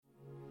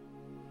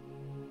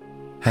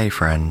Hey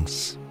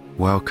friends,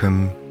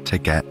 welcome to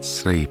Get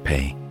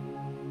Sleepy,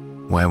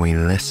 where we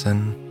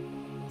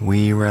listen,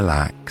 we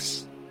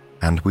relax,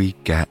 and we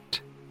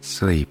get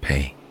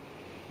sleepy.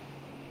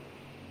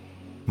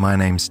 My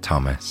name's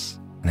Thomas,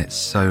 and it's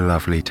so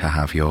lovely to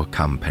have your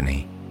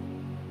company.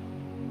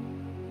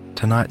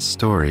 Tonight's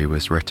story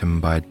was written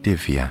by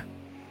Divya.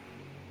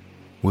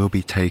 We'll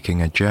be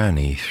taking a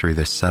journey through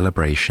the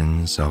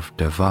celebrations of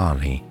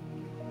Diwali,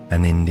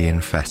 an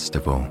Indian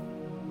festival.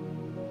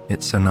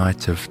 It's a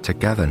night of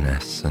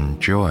togetherness and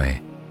joy,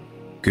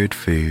 good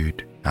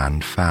food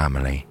and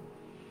family.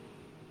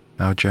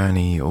 Our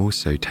journey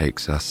also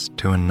takes us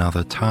to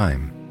another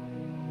time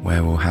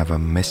where we'll have a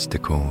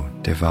mystical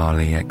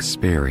Diwali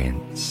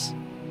experience.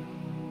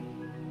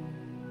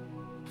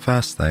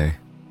 First though,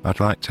 I'd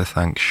like to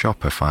thank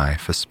Shopify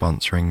for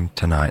sponsoring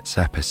tonight's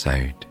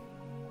episode.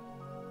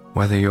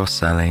 Whether you're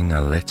selling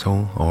a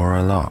little or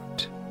a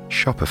lot,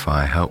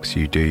 Shopify helps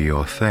you do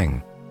your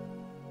thing.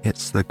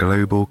 It's the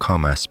global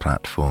commerce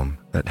platform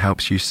that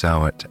helps you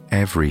sell at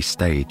every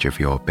stage of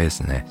your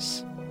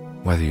business.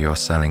 Whether you're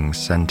selling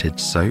scented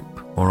soap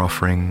or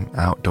offering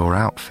outdoor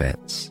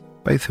outfits,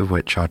 both of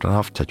which I'd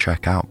love to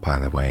check out by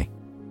the way,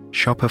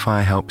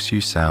 Shopify helps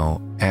you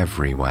sell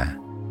everywhere.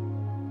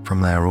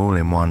 From their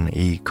all-in-one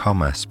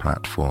e-commerce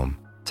platform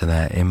to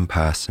their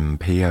in-person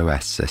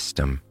POS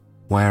system,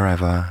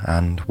 wherever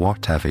and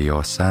whatever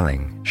you're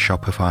selling,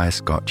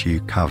 Shopify's got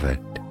you covered.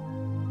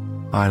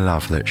 I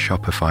love that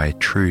Shopify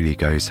truly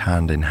goes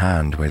hand in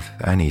hand with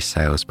any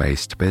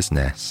sales-based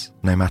business,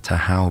 no matter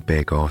how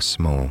big or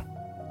small.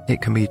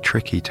 It can be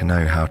tricky to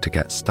know how to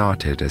get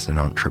started as an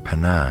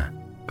entrepreneur,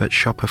 but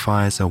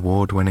Shopify's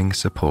award-winning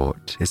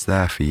support is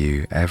there for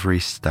you every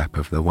step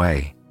of the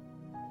way,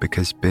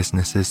 because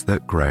businesses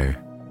that grow,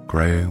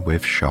 grow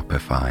with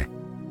Shopify.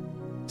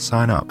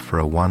 Sign up for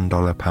a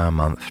 $1 per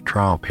month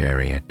trial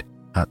period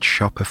at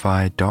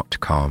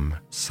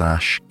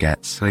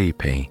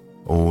shopify.com/getsleepy.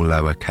 all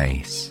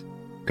lowercase.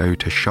 Go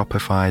to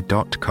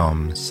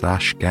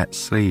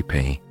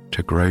shopify.com/getsleepy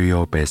to grow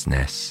your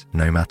business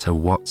no matter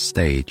what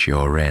stage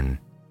you're in.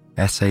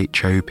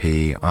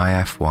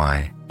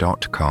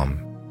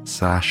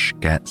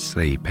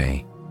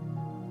 shopify.com/getsleepy.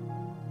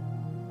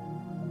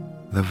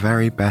 The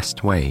very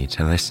best way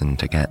to listen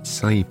to Get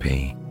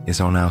Sleepy is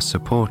on our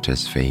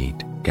supporters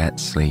feed, Get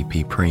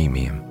Sleepy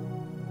Premium.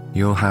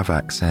 You'll have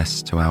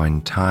access to our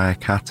entire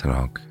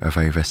catalogue of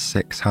over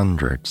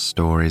 600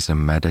 stories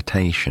and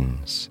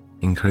meditations,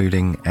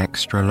 including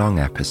extra long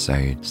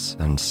episodes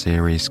and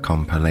series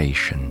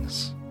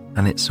compilations,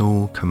 and it's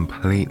all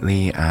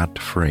completely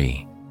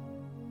ad-free.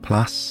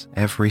 Plus,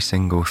 every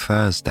single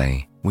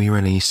Thursday, we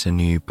release a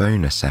new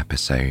bonus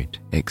episode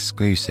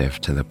exclusive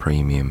to the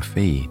premium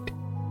feed.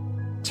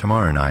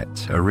 Tomorrow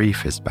night,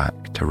 Arif is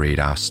back to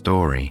read our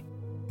story,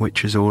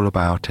 which is all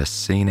about a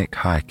scenic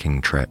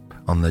hiking trip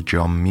on the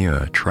John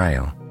Muir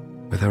Trail,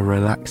 with a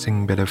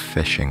relaxing bit of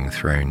fishing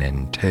thrown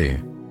in too.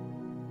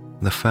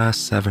 The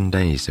first 7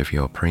 days of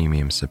your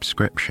premium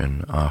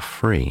subscription are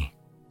free,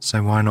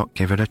 so why not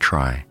give it a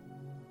try?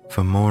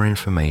 For more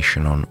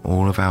information on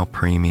all of our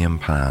premium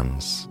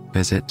plans,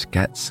 visit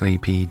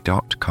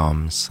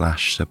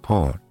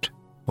getsleepy.com/support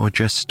or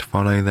just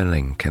follow the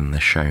link in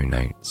the show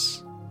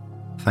notes.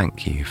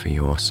 Thank you for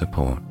your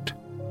support.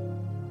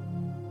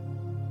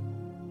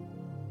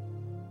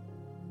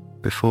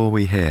 Before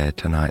we hear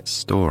tonight's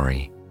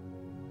story,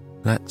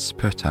 let's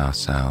put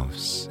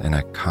ourselves in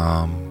a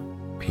calm,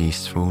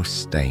 peaceful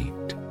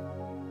state,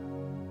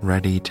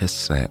 ready to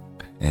slip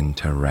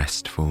into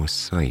restful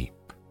sleep.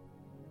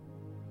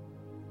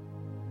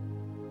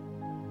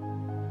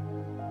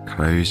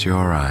 Close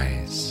your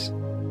eyes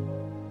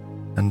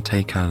and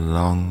take a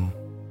long,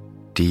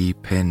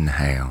 deep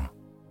inhale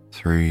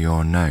through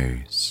your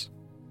nose.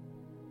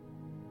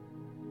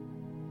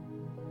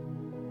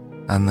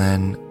 And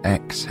then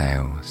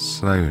exhale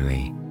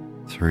slowly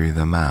through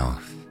the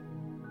mouth,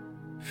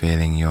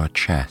 feeling your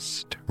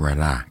chest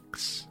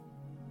relax.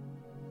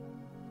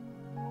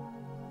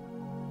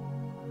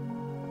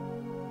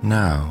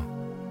 Now,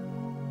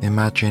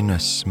 imagine a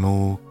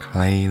small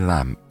clay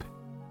lamp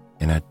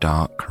in a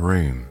dark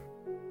room.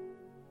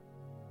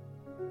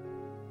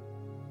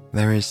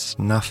 There is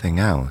nothing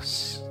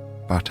else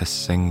but a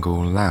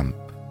single lamp,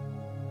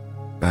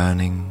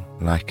 burning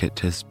like it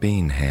has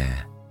been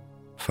here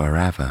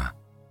forever.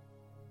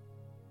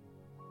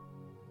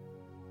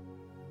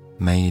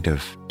 Made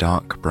of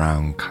dark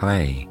brown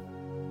clay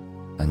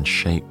and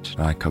shaped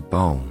like a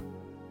bowl,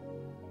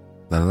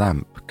 the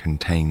lamp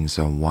contains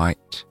a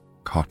white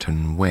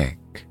cotton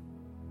wick.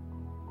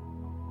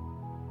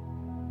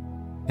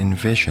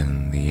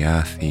 Envision the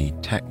earthy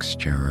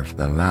texture of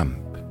the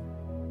lamp,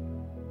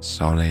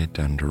 solid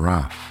and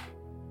rough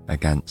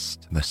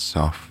against the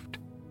soft,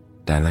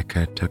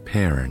 delicate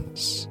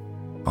appearance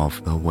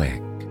of the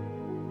wick.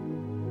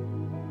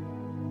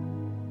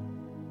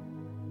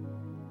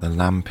 The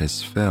lamp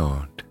is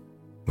filled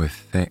with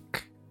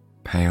thick,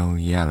 pale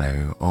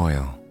yellow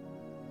oil.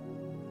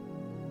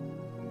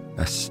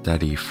 A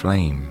steady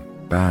flame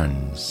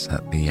burns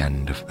at the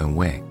end of the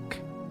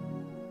wick.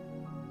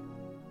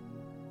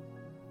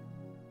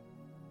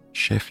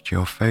 shift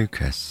your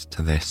focus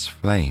to this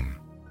flame,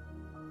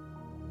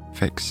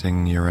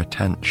 fixing your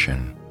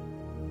attention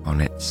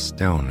on its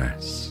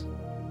stillness.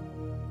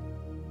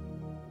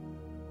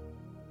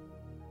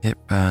 It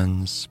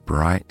burns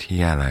bright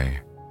yellow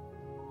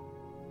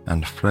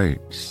and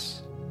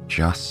floats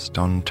just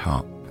on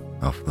top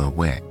of the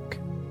wick.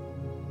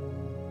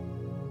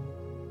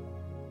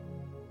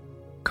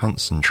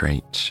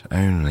 Concentrate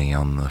only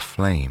on the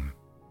flame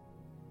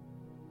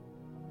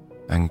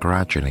and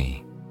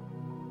gradually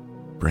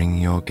bring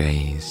your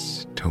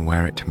gaze to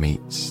where it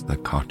meets the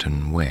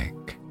cotton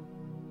wick.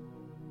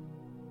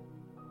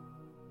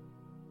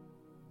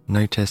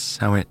 Notice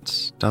how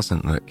it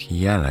doesn't look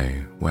yellow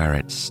where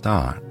it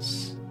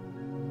starts,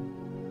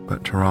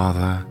 but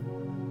rather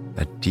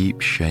a deep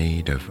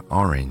shade of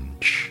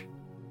orange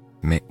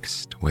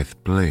mixed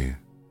with blue.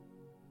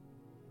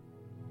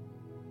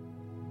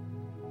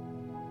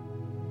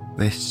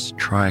 This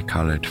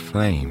tricolored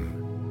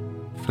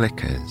flame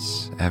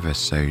flickers ever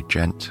so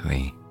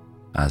gently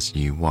as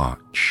you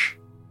watch.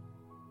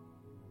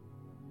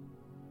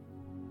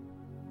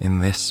 In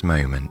this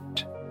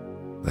moment,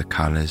 the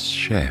colors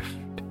shift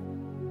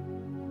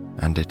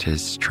and it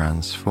is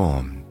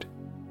transformed,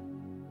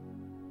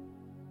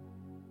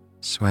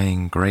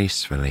 swaying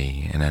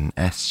gracefully in an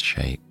S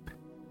shape.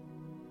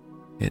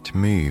 It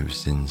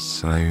moves in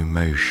slow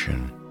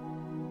motion.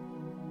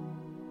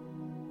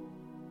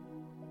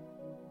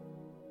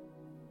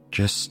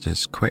 Just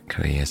as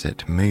quickly as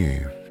it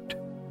moved,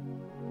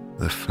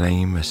 the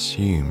flame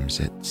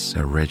assumes its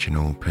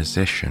original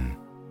position.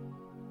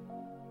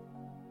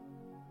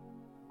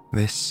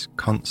 This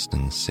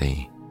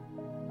constancy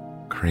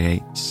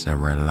creates a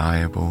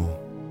reliable,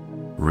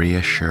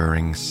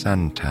 reassuring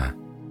center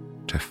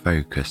to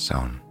focus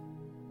on.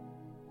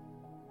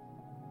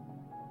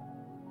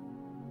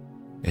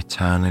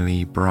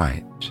 Eternally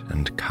bright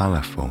and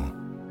colorful,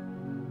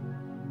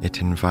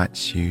 it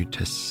invites you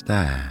to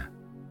stare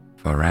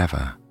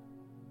forever,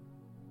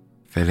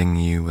 filling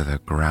you with a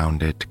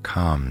grounded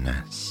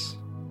calmness.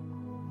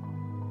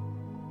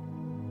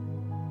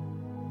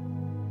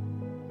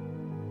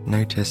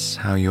 Notice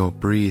how your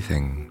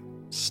breathing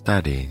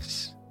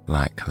steadies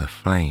like the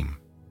flame.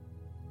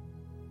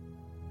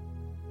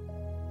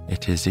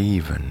 It is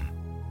even,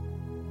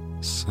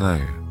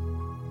 slow,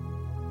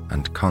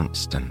 and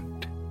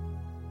constant.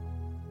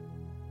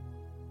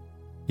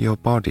 Your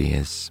body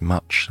is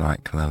much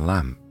like the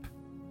lamp,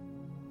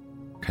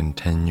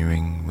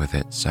 continuing with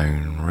its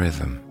own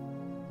rhythm.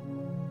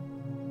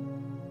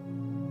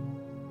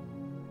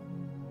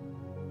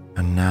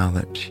 And now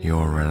that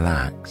you're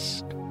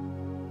relaxed,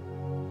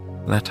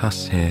 let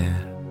us hear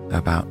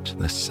about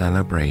the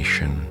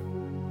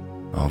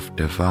celebration of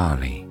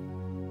Diwali.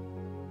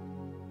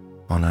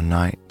 On a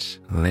night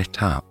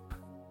lit up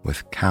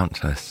with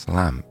countless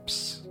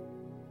lamps,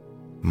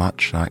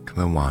 much like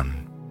the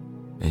one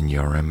in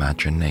your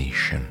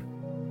imagination.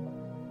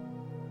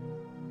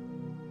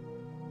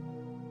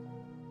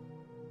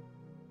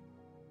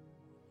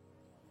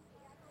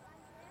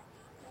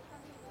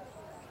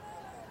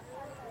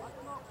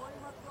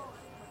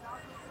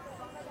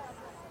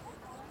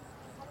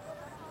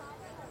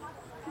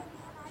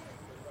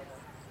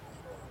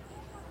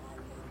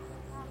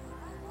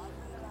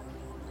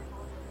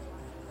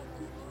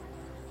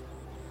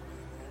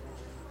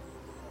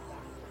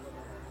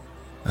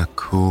 A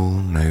cool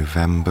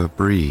November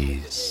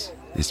breeze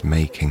is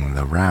making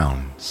the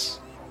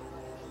rounds.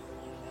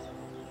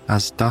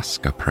 As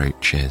dusk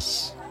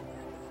approaches,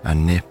 a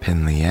nip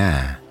in the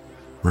air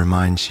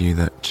reminds you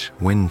that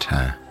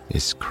winter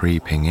is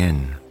creeping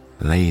in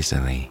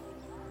lazily.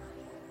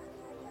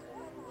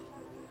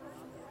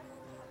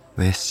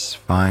 This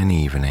fine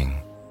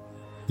evening,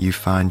 you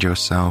find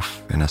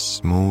yourself in a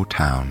small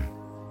town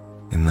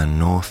in the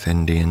North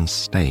Indian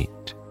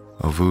state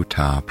of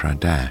Uttar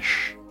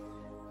Pradesh.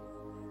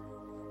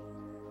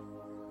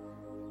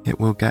 It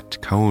will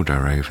get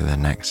colder over the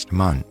next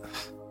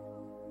month,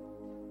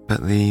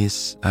 but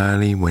these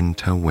early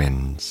winter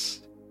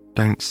winds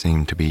don't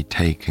seem to be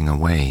taking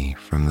away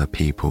from the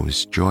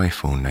people's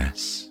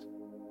joyfulness.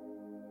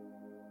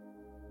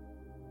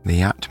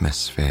 The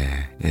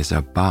atmosphere is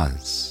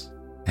abuzz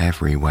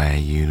everywhere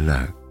you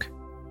look.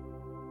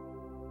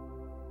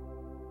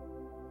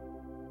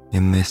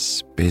 In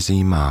this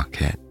busy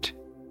market,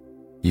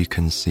 you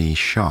can see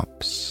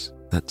shops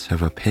that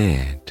have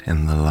appeared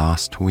in the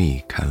last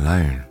week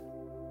alone,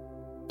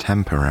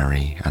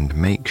 temporary and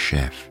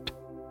makeshift,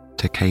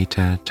 to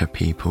cater to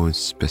people's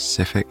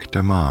specific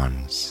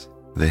demands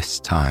this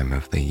time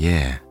of the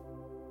year.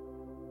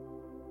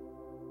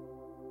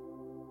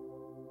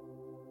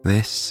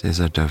 This is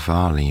a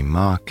Diwali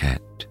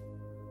market,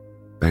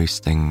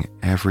 boasting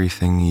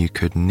everything you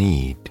could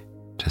need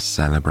to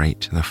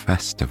celebrate the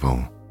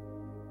festival.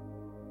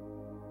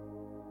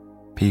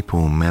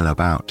 People mill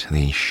about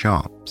these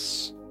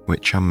shops,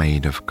 which are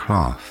made of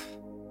cloth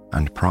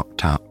and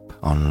propped up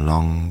on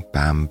long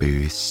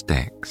bamboo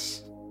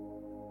sticks.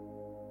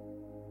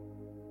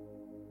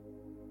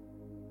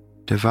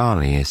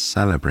 Diwali is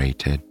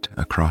celebrated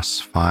across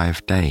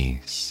 5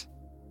 days,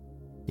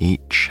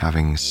 each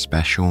having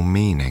special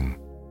meaning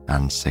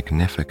and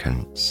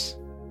significance.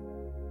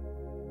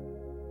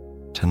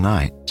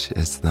 Tonight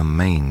is the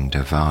main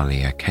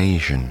Diwali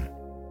occasion,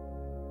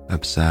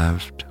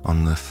 observed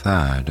on the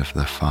third of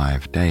the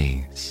 5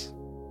 days.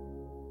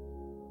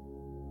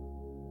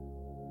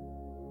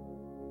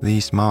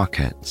 These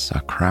markets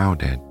are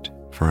crowded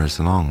for as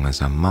long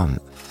as a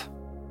month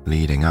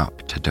leading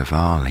up to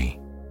Diwali.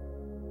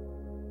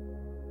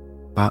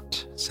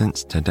 But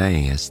since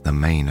today is the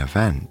main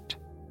event,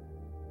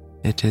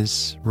 it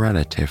is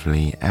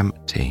relatively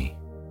empty.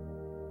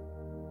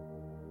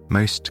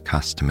 Most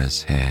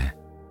customers here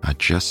are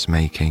just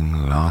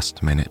making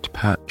last-minute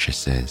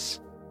purchases,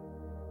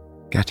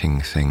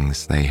 getting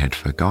things they had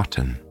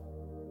forgotten,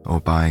 or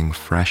buying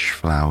fresh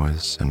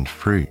flowers and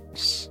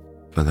fruits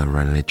for the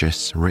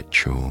religious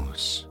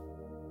rituals.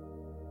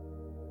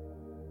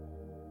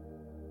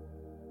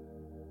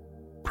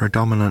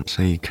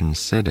 Predominantly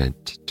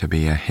considered to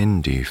be a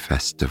Hindu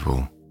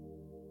festival,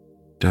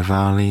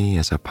 Diwali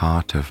is a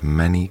part of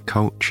many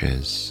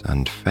cultures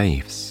and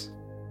faiths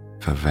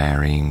for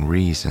varying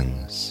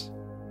reasons.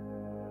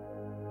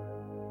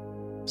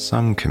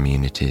 Some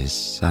communities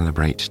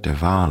celebrate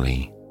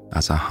Diwali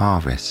as a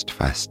harvest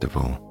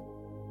festival,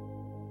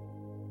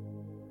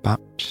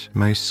 but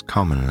most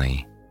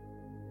commonly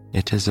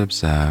it is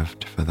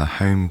observed for the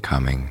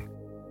homecoming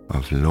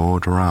of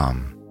Lord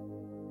Ram,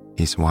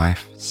 his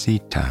wife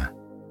Sita,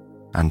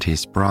 and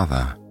his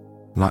brother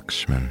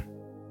Lakshman.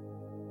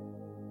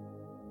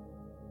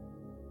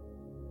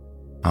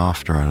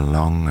 After a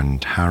long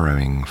and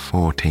harrowing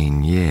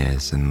 14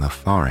 years in the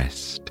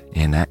forest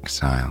in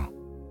exile,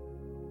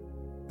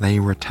 they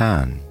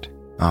returned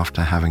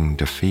after having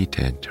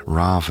defeated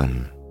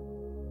Ravan.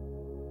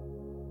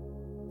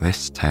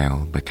 This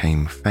tale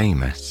became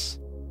famous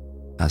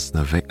as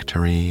the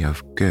victory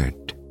of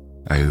good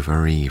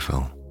over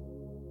evil.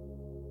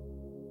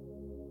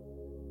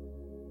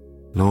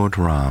 Lord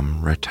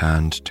Ram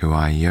returned to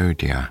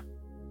Ayodhya,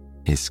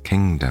 his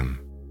kingdom,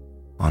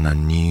 on a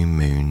new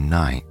moon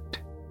night,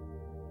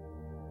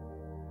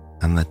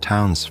 and the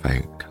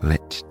townsfolk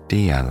lit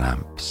diya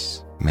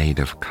lamps made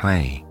of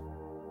clay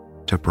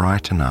to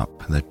brighten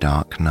up the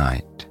dark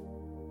night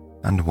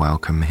and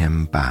welcome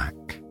him back.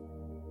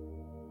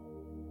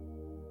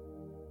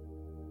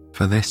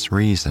 For this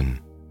reason,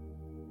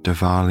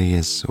 Diwali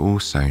is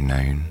also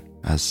known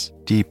as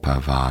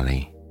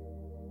Deepavali,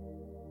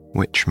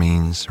 which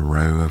means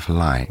row of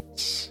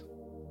lights.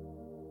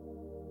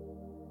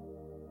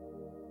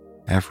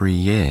 Every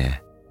year,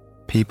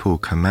 people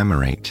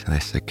commemorate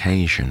this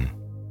occasion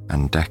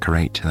and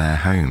decorate their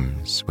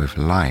homes with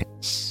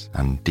lights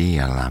and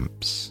diya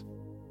lamps.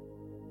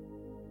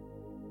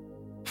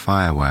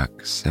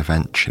 Fireworks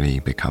eventually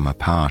become a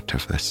part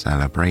of the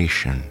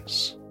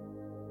celebrations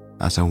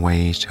as a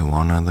way to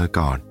honor the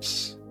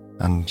gods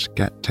and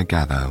get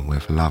together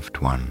with loved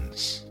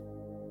ones.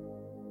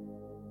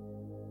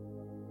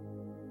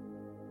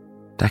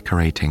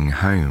 Decorating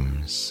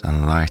homes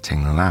and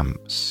lighting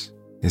lamps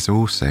is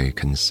also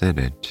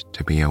considered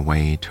to be a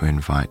way to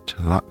invite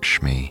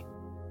Lakshmi,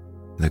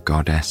 the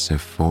goddess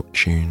of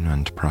fortune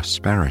and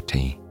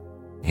prosperity,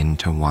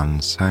 into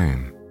one's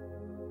home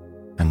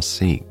and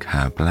seek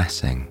her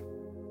blessing.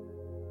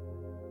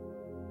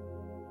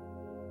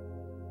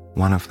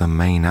 One of the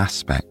main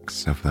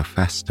aspects of the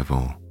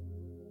festival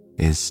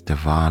is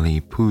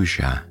Diwali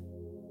Puja,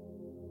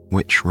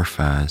 which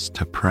refers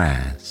to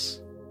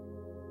prayers.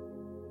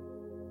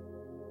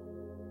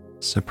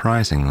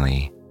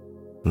 Surprisingly,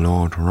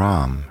 Lord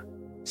Ram,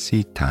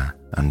 Sita,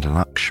 and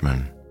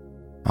Lakshman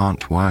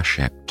aren't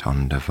worshipped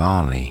on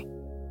Diwali.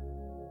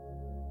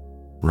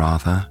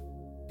 Rather,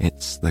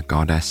 it's the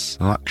goddess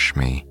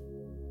Lakshmi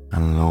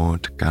and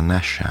Lord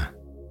Ganesha.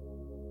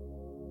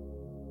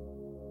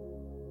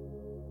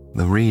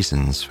 The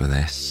reasons for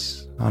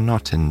this are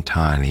not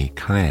entirely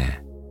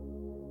clear.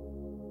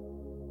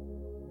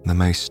 The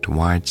most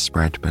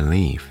widespread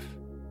belief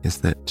is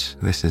that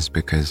this is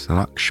because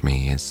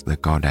Lakshmi is the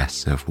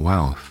goddess of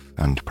wealth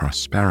and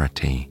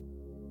prosperity,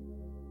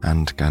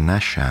 and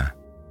Ganesha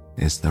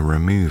is the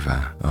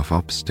remover of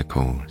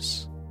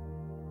obstacles.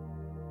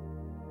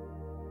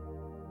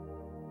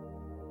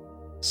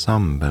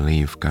 Some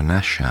believe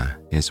Ganesha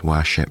is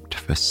worshipped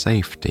for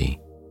safety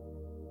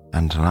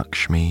and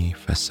Lakshmi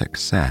for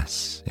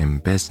success in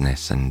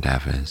business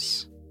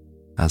endeavors,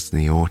 as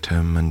the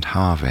autumn and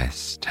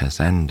harvest has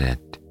ended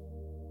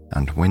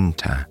and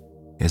winter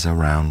is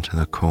around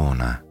the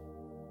corner.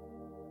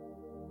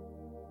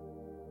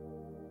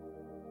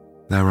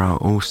 There are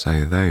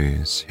also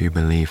those who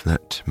believe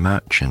that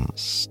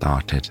merchants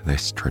started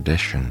this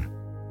tradition,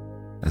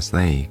 as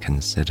they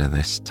consider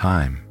this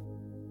time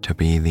to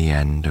be the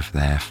end of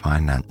their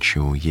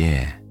financial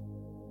year.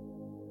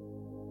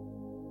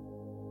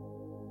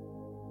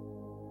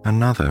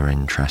 Another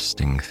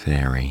interesting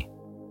theory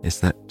is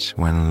that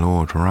when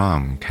Lord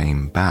Ram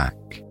came back,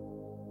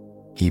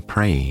 he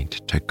prayed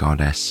to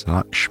Goddess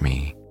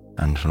Lakshmi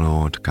and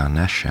Lord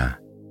Ganesha,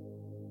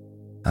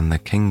 and the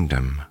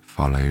kingdom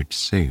followed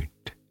suit.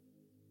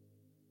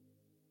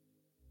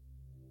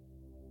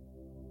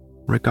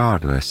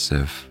 Regardless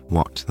of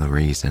what the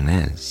reason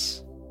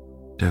is,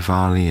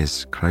 Diwali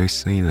is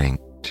closely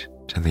linked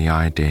to the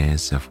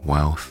ideas of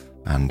wealth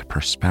and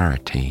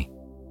prosperity,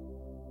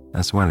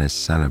 as well as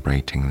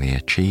celebrating the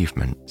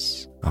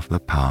achievements of the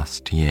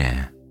past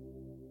year.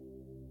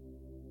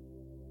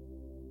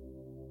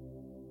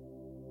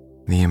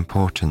 The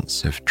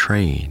importance of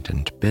trade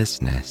and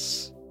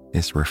business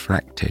is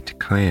reflected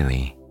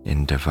clearly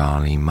in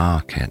Diwali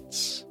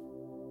markets,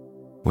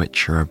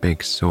 which are a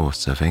big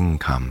source of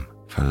income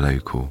for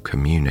local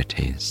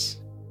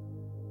communities.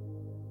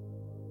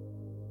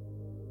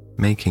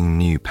 Making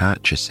new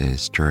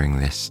purchases during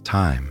this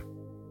time,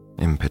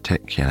 in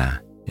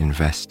particular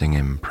investing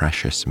in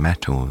precious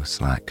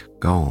metals like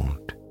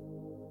gold,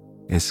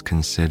 is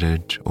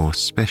considered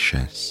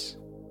auspicious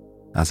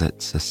as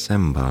it's a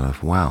symbol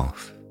of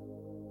wealth.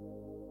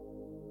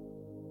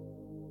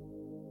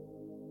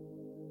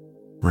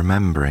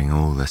 Remembering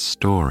all the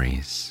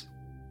stories,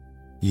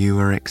 you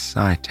were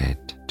excited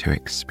to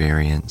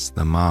experience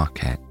the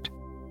market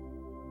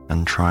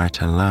and try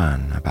to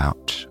learn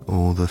about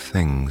all the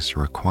things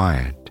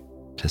required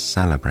to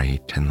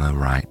celebrate in the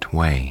right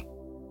way.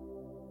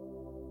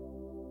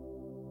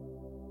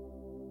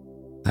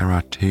 There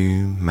are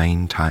two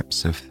main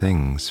types of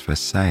things for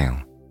sale,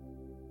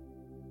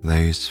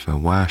 those for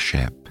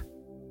worship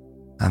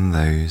and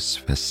those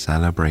for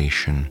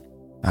celebration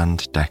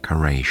and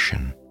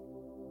decoration.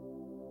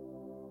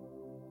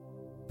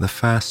 The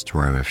first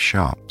row of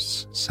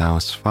shops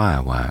sells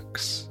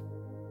fireworks,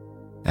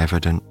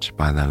 evident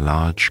by the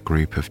large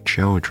group of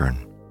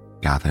children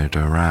gathered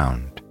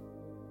around.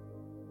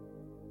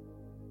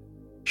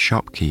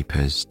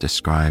 Shopkeepers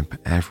describe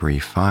every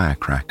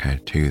firecracker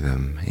to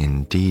them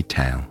in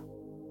detail,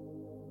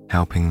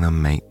 helping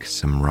them make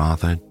some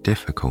rather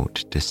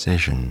difficult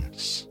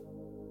decisions.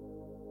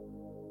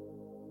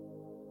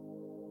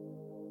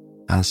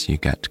 As you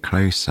get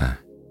closer,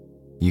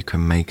 you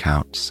can make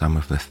out some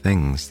of the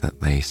things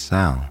that they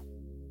sell.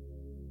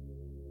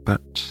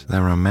 But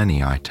there are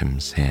many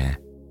items here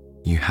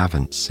you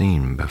haven't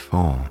seen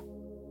before.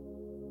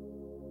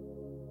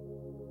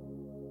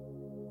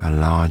 A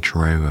large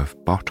row of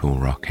bottle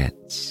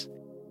rockets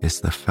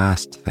is the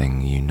first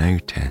thing you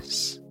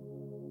notice.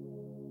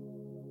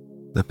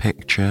 The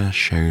picture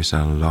shows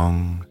a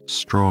long,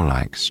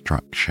 straw-like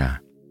structure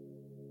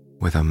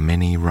with a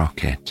mini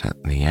rocket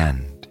at the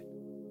end.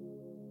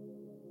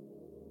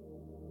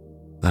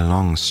 The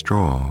long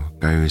straw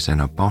goes in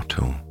a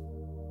bottle,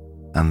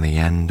 and the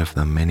end of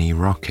the mini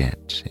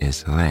rocket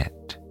is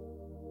lit.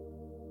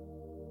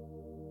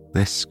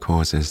 This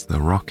causes the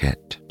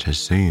rocket to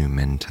zoom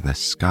into the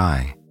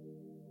sky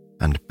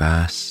and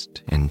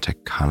burst into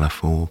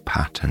colourful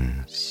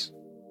patterns.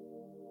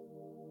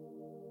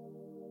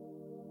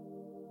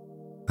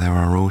 There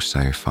are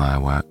also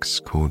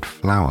fireworks called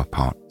flower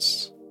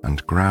pots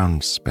and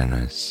ground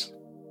spinners.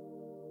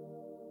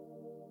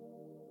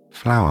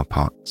 Flower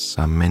pots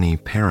are mini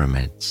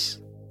pyramids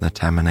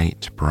that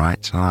emanate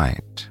bright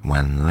light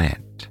when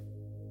lit,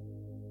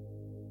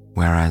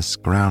 whereas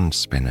ground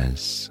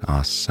spinners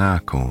are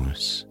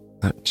circles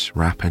that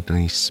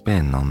rapidly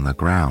spin on the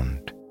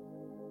ground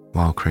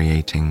while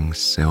creating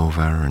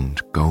silver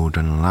and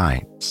golden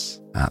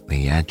lights at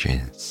the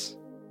edges.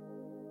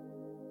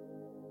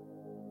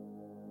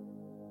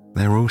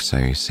 There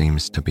also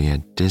seems to be a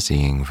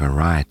dizzying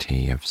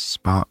variety of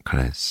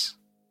sparklers,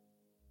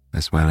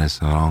 as well as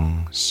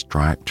long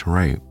striped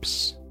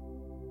ropes,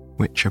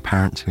 which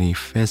apparently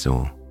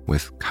fizzle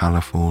with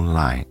colourful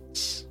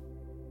lights.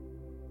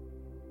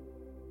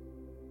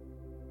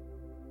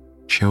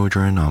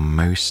 Children are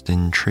most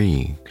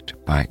intrigued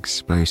by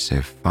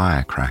explosive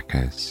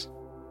firecrackers,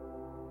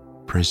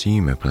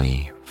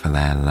 presumably for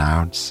their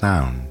loud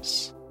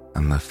sounds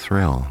and the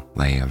thrill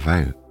they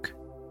evoke.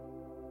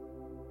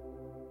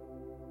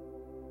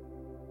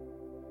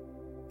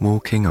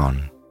 Walking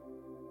on,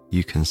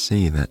 you can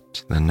see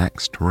that the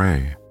next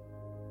row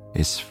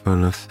is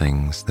full of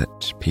things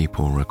that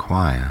people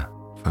require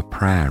for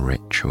prayer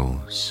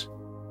rituals.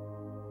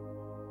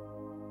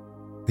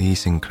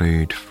 These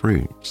include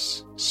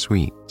fruits,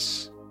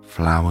 sweets,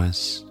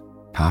 flowers,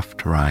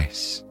 puffed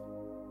rice,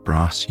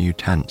 brass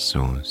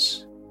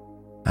utensils,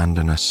 and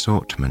an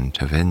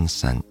assortment of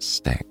incense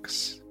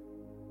sticks.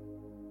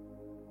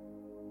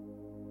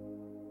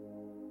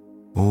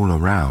 All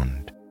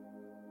around,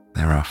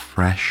 there are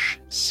fresh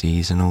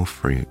seasonal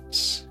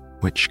fruits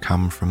which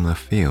come from the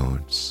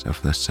fields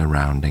of the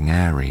surrounding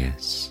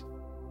areas.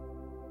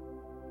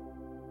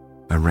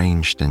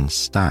 Arranged in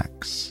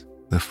stacks,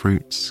 the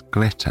fruits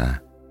glitter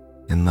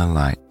in the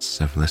lights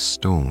of the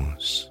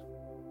stalls.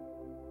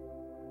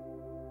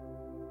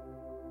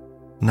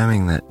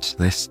 Knowing that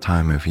this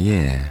time of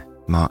year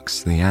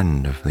marks the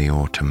end of the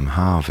autumn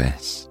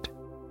harvest,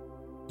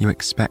 you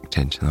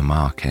expected the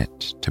market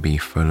to be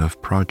full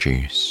of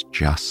produce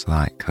just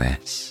like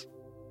this.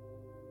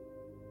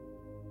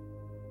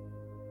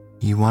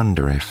 You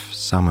wonder if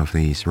some of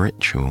these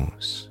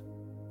rituals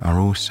are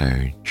also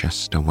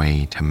just a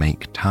way to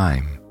make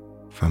time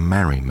for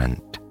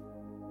merriment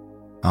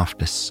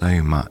after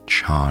so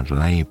much hard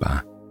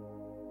labour.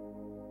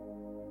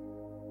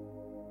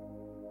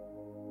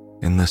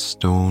 In the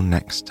stall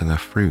next to the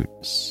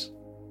fruits,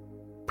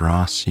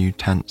 brass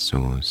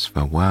utensils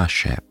for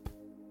worship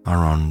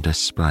are on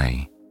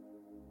display.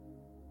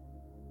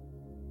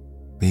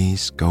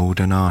 These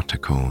golden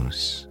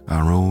articles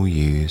are all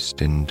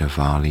used in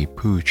Diwali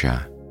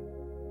puja.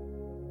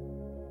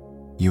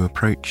 You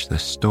approach the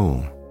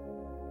stall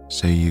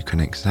so you can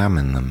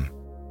examine them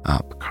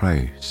up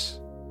close.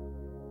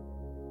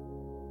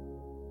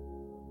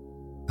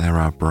 There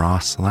are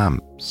brass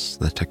lamps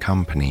that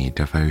accompany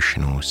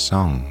devotional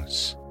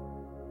songs,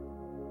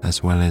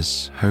 as well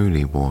as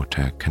holy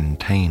water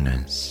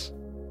containers.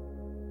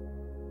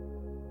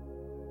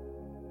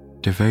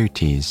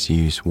 Devotees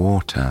use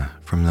water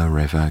from the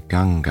river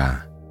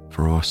Ganga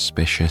for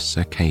auspicious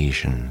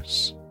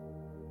occasions,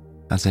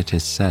 as it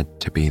is said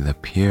to be the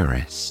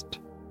purest,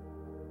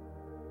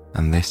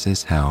 and this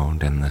is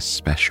held in the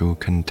special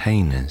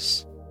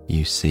containers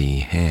you see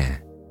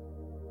here.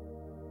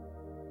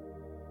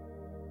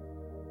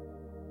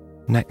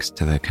 Next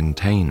to the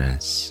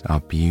containers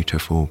are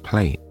beautiful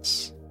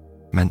plates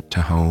meant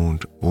to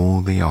hold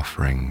all the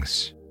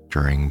offerings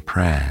during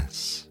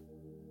prayers.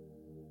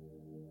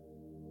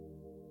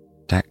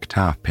 Decked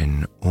up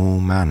in all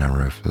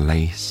manner of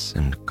lace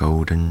and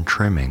golden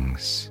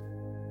trimmings,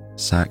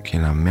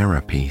 circular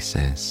mirror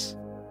pieces,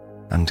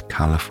 and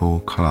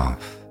colourful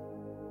cloth,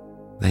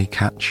 they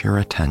catch your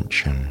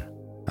attention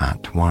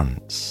at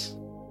once.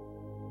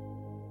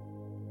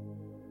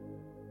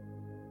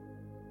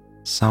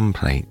 Some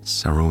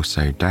plates are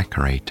also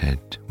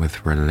decorated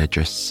with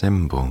religious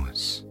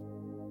symbols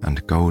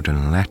and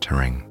golden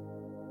lettering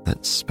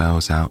that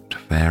spells out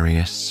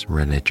various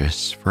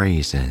religious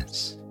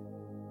phrases.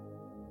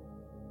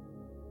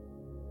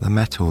 The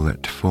metal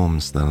that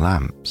forms the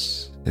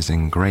lamps is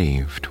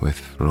engraved with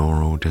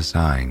floral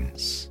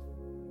designs.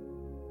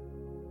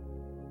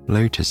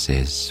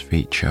 Lotuses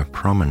feature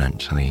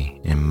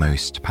prominently in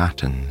most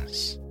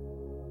patterns,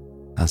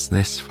 as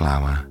this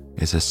flower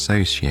is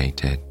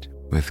associated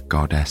with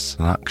Goddess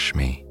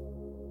Lakshmi.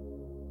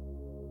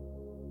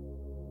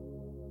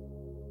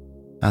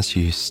 As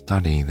you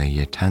study the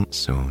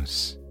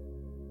utensils,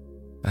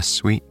 a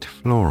sweet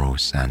floral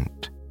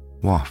scent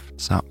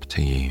wafts up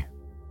to you.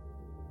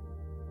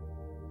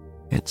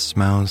 It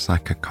smells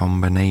like a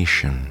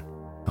combination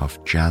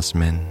of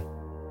jasmine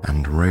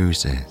and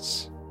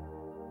roses,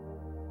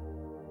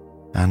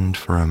 and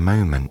for a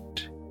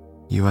moment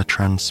you are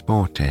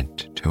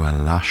transported to a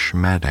lush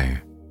meadow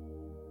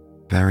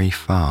very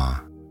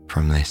far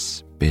from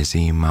this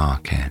busy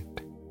market.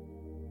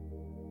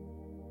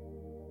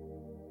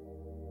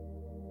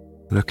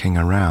 Looking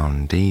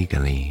around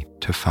eagerly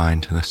to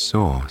find the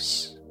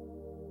source,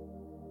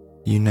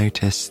 you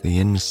notice the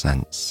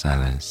incense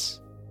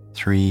sellers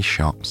 3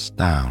 shops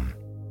down.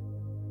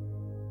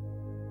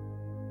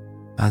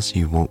 As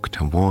you walk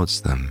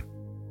towards them,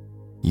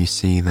 you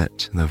see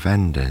that the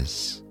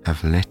vendors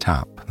have lit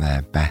up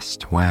their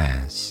best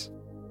wares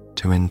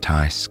to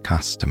entice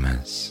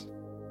customers.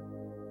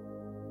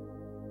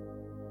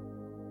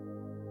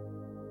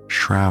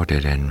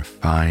 Shrouded in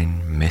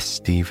fine,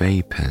 misty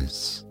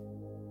vapours,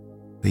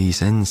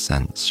 these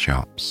incense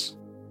shops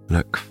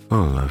look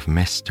full of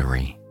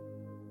mystery,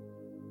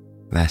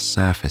 their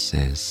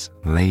surfaces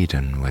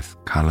laden with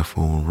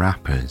colourful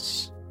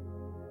wrappers,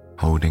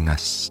 holding a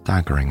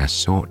staggering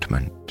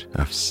assortment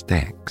of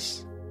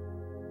sticks.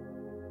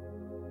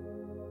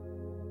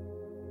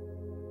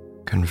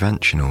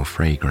 Conventional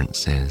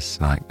fragrances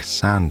like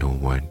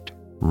sandalwood,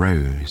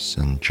 rose,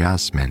 and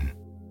jasmine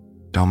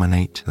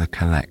dominate the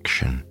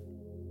collection.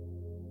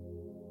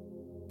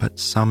 But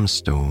some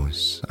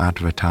stalls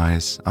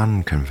advertise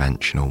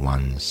unconventional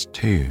ones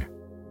too,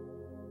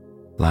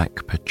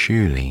 like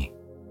patchouli,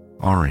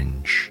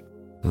 orange,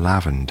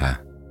 lavender,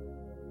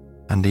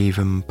 and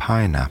even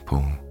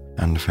pineapple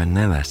and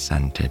vanilla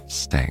scented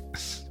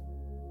sticks.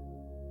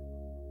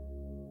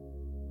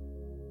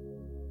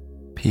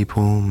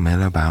 People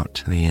mill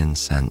about the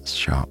incense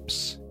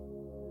shops,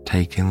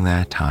 taking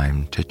their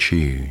time to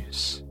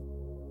choose.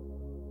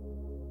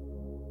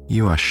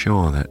 You are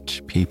sure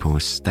that people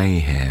stay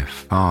here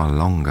far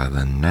longer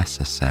than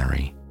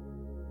necessary,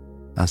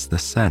 as the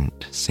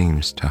scent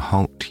seems to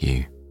halt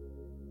you,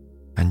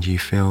 and you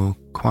feel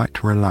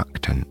quite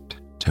reluctant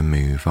to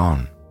move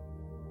on.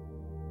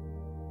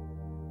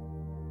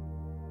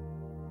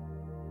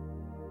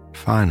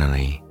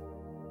 Finally,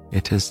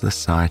 it is the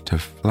sight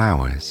of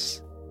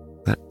flowers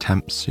that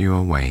tempts you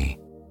away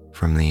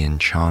from the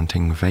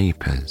enchanting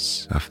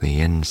vapours of the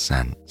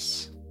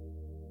incense.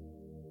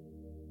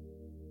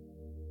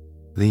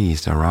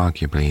 These are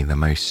arguably the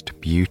most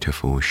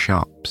beautiful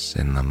shops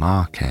in the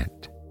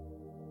market,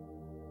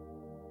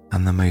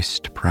 and the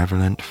most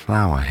prevalent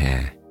flower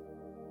here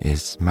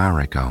is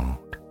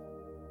marigold.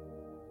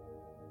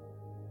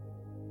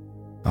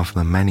 Of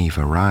the many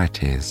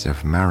varieties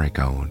of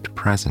marigold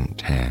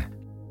present here,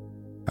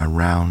 a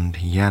round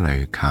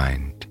yellow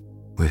kind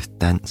with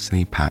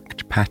densely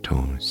packed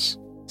petals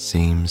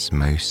seems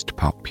most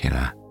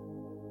popular.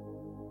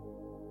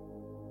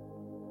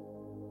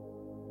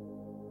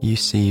 You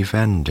see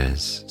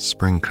vendors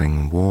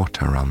sprinkling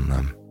water on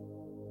them,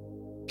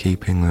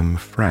 keeping them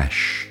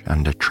fresh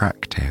and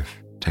attractive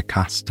to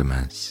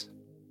customers.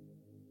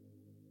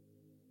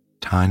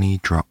 Tiny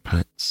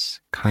droplets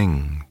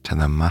cling to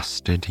the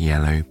mustard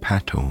yellow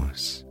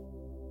petals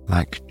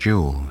like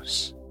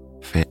jewels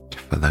fit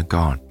for the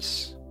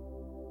gods.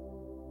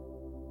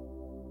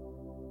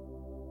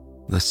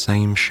 The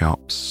same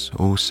shops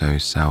also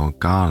sell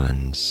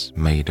garlands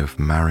made of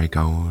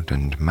marigold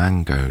and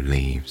mango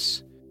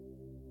leaves.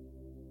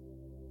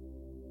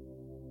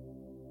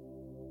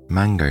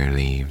 Mango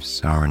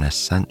leaves are an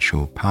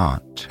essential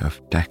part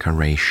of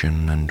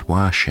decoration and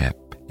worship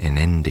in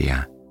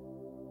India,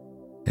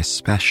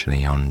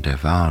 especially on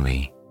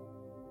Diwali,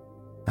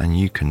 and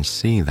you can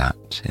see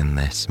that in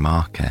this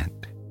market.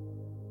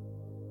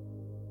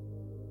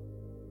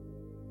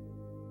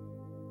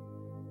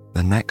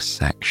 The next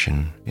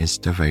section is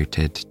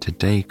devoted to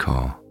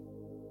decor,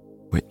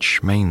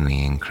 which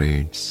mainly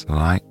includes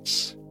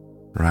lights,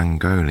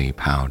 rangoli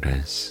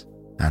powders,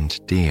 and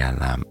diya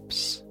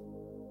lamps.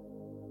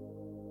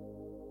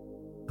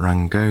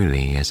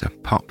 Rangoli is a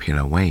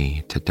popular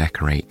way to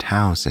decorate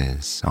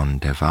houses on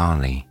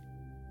Diwali,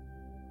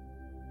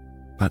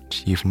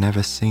 but you've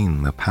never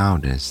seen the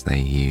powders they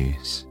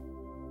use,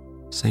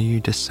 so you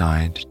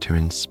decide to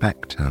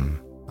inspect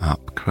them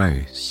up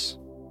close.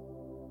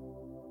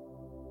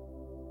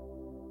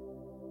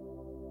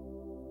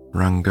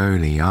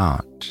 Rangoli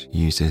art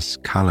uses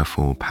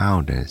colourful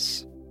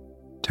powders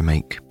to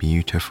make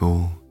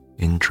beautiful,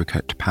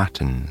 intricate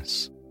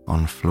patterns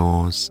on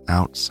floors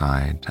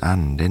outside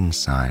and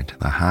inside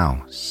the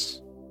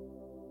house.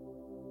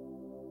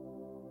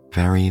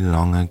 Very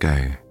long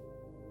ago,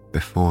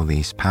 before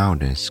these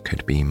powders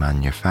could be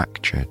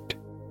manufactured,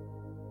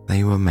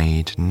 they were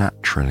made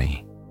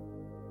naturally.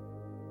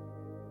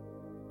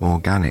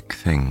 Organic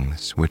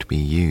things would be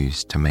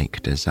used to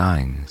make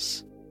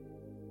designs,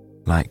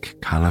 like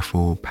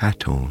colourful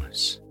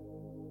petals,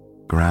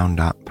 ground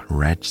up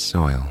red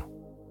soil,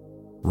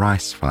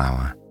 rice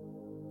flour,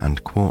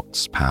 and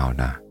quartz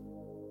powder.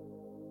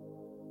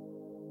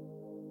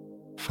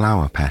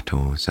 Flower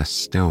petals are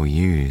still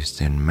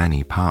used in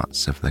many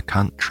parts of the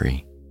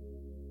country,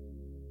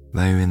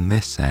 though in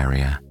this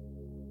area,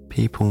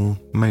 people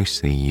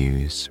mostly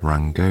use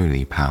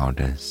rangoli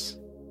powders.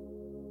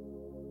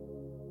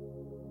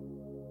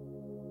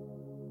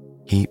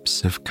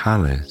 Heaps of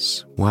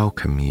colours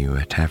welcome you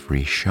at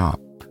every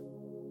shop,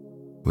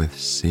 with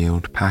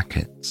sealed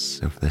packets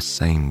of the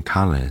same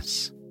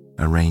colours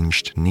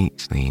arranged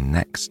neatly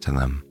next to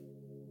them,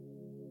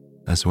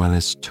 as well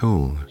as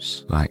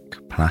tools like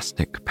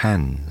plastic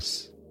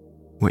pens,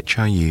 which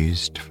are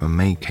used for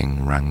making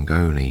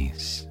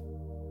rangolis.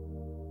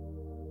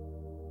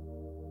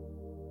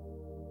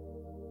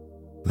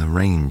 The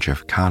range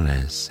of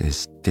colours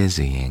is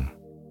dizzying.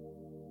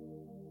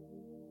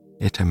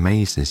 It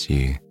amazes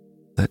you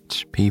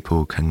that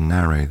people can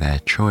narrow their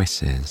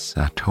choices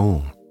at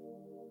all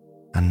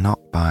and not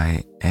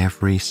buy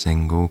every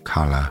single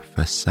colour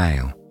for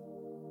sale.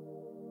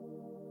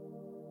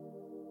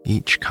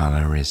 Each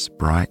colour is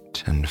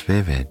bright and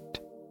vivid,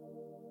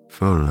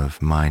 full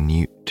of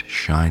minute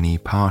shiny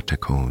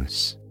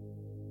particles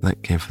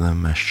that give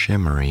them a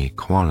shimmery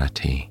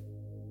quality.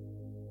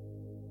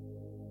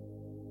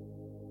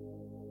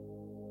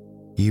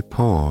 You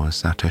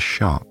pause at a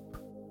shop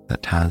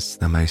that has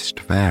the most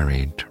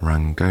varied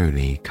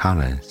rangoli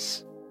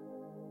colours.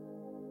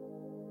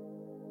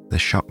 The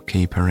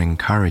shopkeeper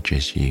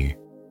encourages you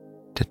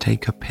to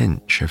take a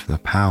pinch of the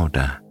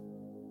powder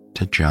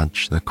to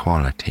judge the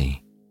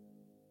quality.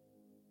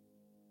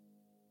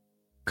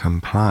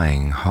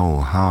 Complying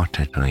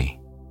wholeheartedly,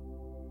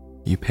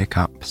 you pick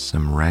up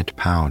some red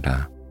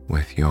powder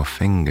with your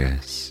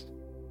fingers.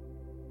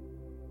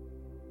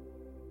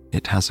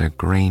 It has a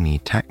grainy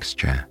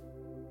texture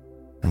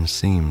and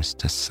seems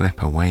to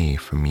slip away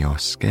from your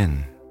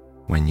skin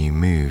when you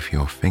move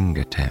your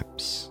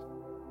fingertips.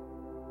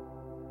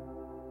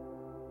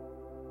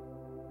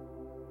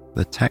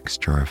 The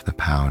texture of the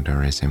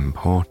powder is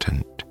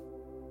important,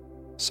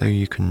 so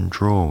you can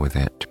draw with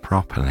it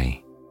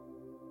properly.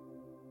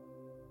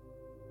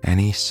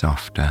 Any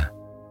softer,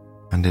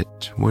 and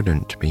it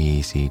wouldn't be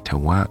easy to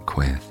work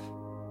with,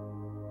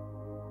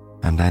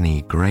 and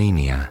any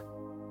grainier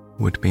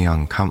would be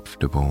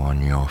uncomfortable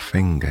on your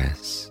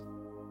fingers.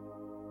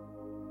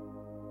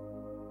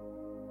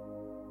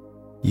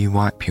 You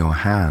wipe your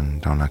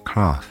hand on a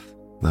cloth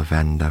the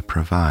vendor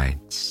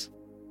provides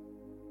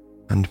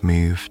and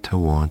move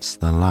towards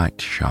the light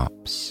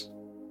shops.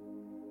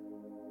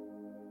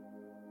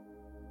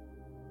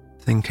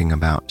 Thinking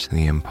about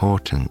the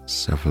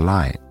importance of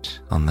light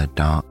on the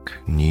dark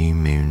new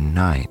moon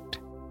night,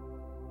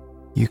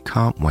 you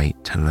can't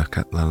wait to look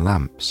at the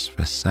lamps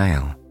for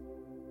sale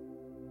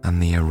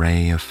and the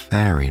array of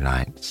fairy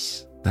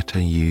lights that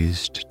are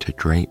used to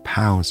drape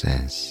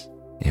houses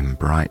in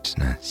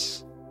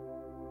brightness.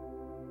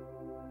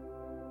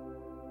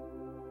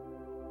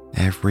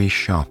 Every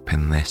shop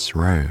in this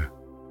row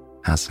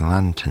has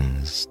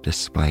lanterns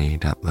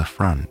displayed at the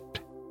front.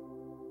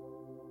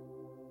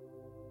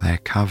 They're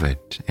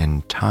covered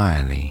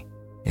entirely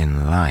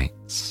in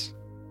lights.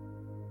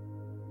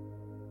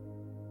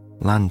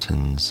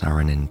 Lanterns are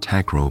an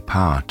integral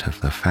part of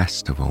the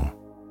festival,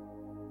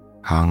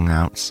 hung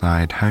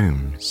outside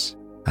homes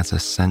as a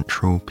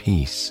central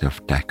piece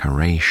of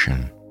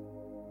decoration.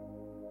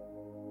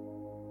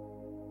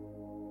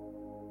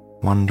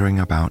 Wondering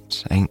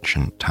about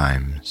ancient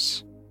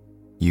times,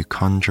 you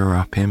conjure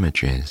up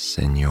images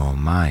in your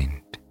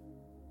mind.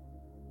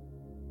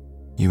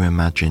 You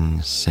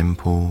imagine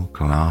simple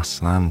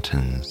glass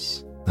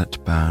lanterns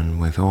that burn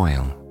with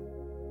oil,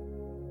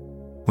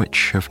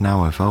 which have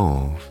now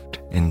evolved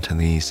into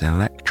these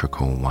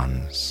electrical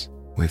ones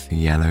with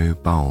yellow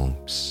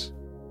bulbs.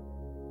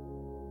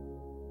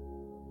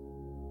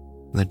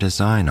 The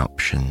design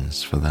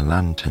options for the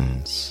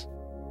lanterns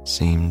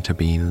seem to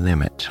be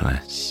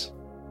limitless,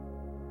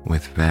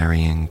 with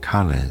varying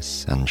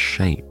colours and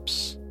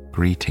shapes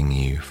greeting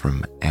you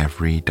from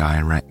every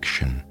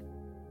direction.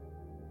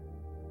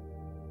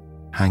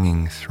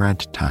 Hanging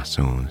thread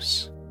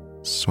tassels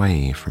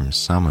sway from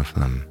some of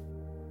them,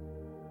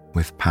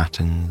 with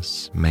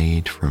patterns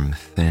made from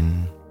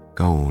thin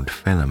gold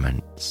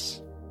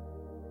filaments.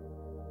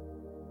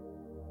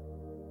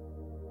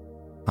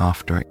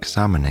 After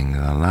examining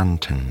the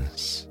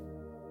lanterns,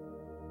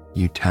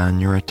 you turn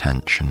your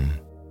attention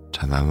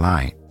to the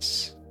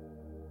lights.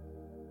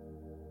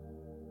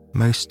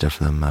 Most of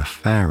them are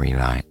fairy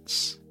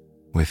lights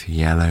with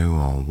yellow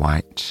or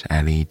white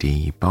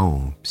LED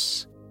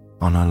bulbs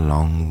on a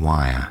long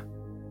wire.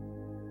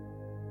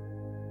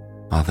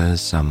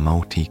 Others are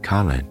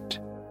multicoloured,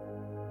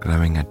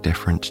 glowing a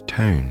different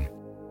tone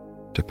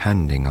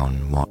depending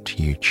on what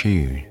you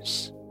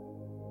choose.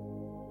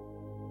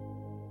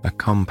 A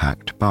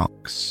compact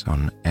box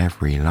on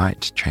every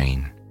light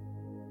chain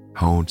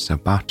holds a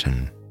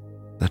button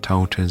that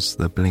alters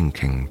the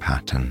blinking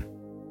pattern.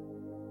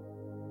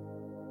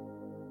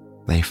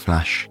 They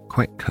flash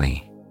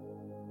quickly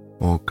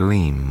or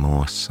gleam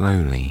more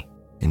slowly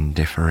in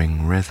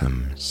differing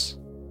rhythms,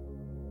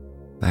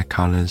 their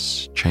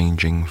colours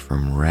changing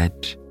from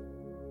red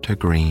to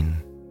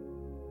green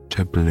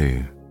to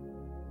blue.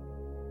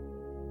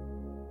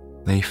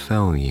 They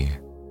fill you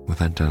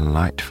with a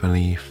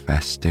delightfully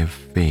festive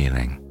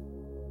feeling.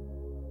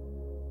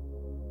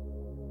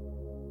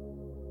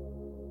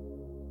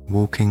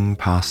 Walking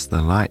past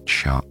the light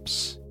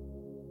shops,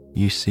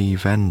 you see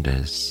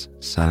vendors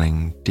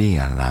selling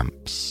dia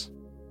lamps.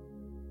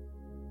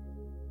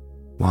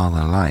 While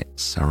the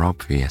lights are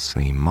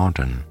obviously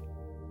modern,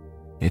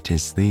 it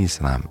is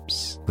these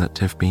lamps that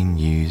have been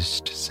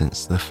used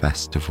since the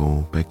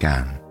festival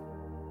began.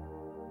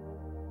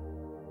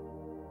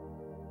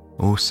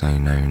 Also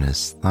known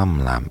as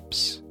thumb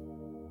lamps,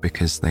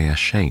 because they are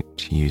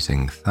shaped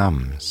using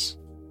thumbs,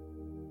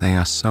 they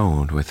are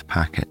sold with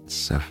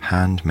packets of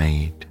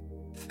handmade,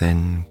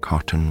 thin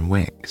cotton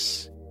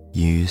wicks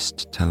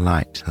used to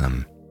light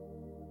them.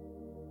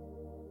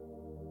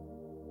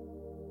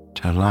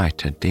 To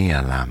light a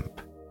dia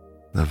lamp,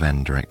 the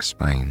vendor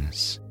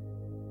explains,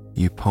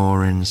 you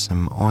pour in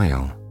some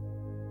oil,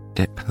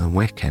 dip the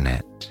wick in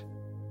it,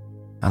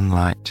 and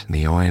light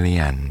the oily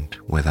end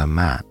with a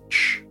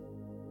match.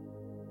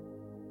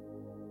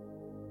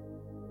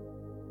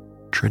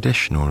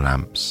 Traditional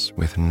lamps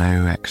with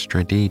no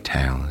extra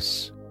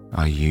details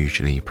are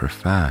usually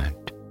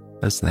preferred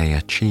as they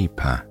are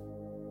cheaper.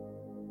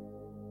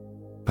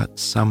 But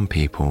some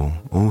people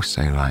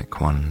also like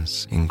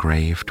ones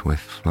engraved with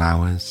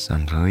flowers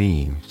and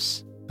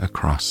leaves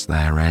across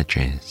their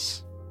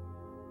edges.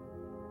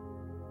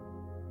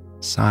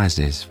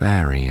 Sizes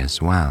vary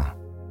as well,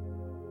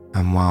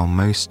 and while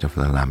most of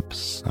the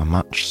lamps are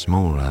much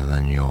smaller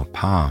than your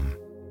palm,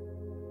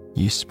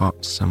 you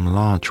spot some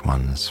large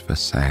ones for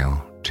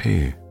sale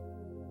too.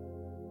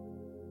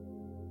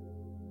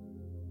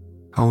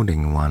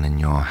 Holding one in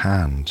your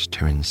hand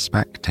to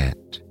inspect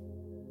it,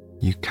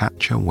 you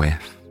catch a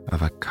whiff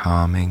of a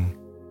calming,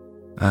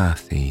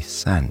 earthy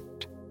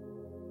scent.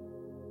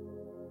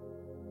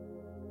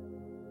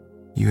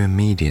 You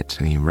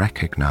immediately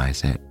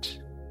recognize it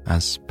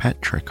as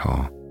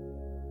petrichor,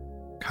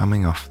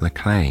 coming off the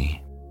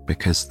clay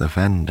because the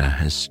vendor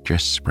has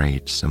just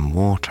sprayed some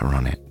water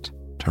on it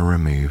to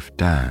remove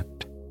dirt.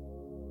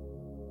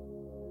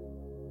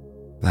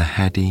 The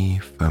heady,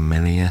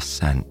 familiar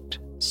scent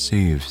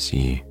soothes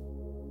you,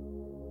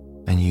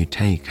 and you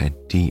take a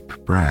deep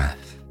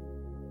breath,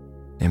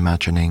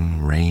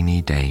 imagining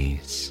rainy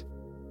days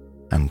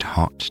and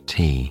hot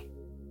tea.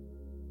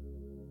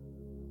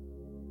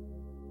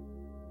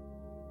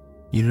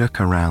 You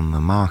look around the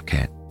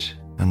market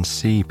and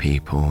see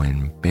people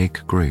in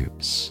big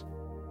groups,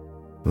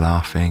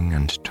 laughing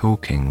and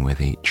talking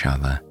with each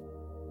other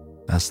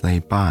as they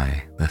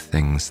buy the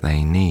things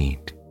they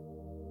need.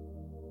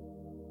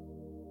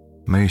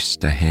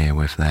 Most are here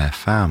with their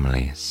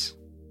families,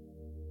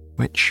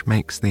 which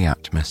makes the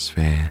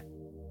atmosphere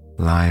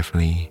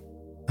lively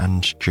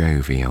and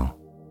jovial.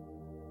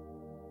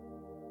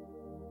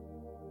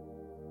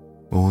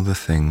 All the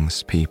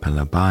things people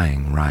are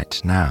buying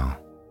right now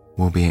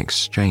will be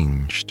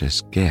exchanged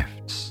as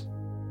gifts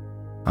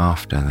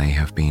after they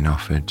have been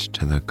offered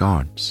to the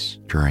gods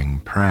during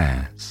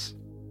prayers.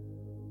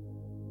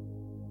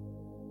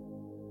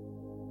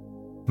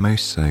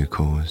 Most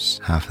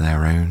locals have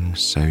their own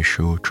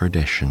social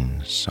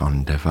traditions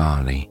on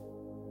Diwali,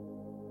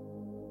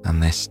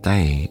 and this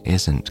day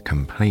isn't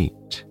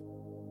complete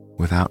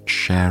without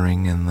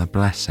sharing in the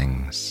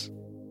blessings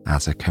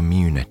as a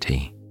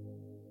community.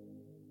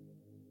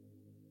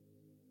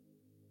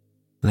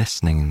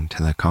 Listening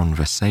to the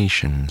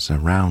conversations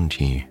around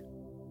you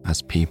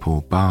as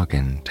people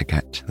bargain to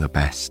get the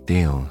best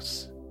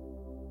deals,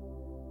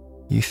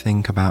 you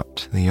think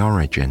about the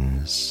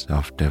origins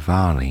of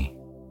Diwali,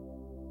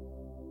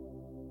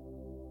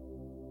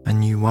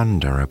 and you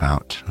wonder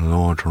about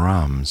Lord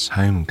Ram's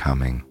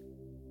homecoming,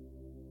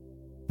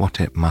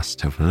 what it must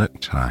have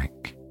looked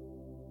like.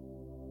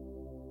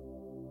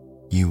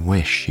 You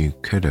wish you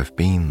could have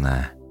been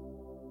there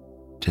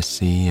to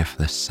see if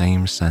the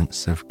same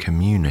sense of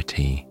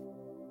community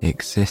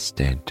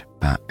existed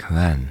back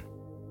then.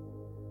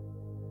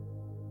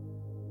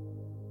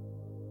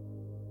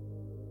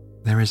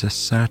 There is a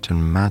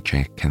certain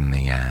magic in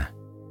the air,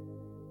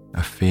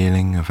 a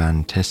feeling of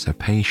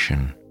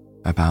anticipation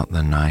about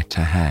the night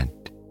ahead.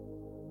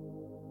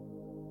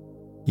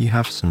 You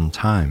have some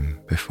time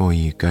before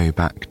you go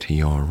back to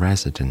your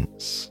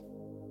residence,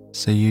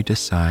 so you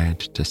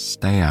decide to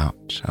stay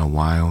out a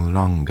while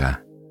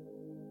longer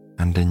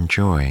and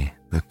enjoy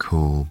the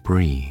cool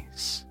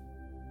breeze.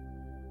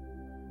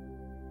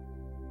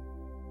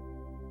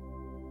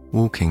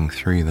 Walking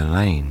through the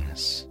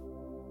lanes,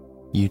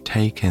 you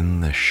take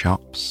in the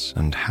shops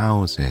and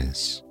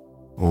houses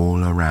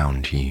all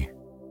around you,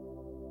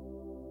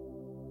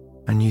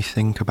 and you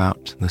think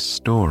about the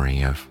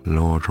story of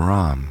Lord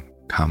Ram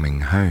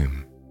coming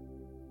home,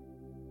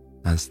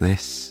 as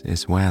this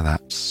is where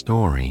that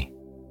story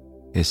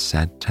is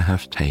said to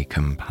have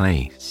taken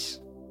place.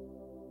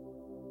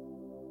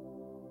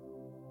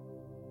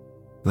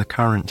 The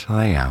current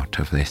layout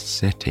of this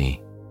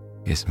city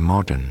is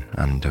modern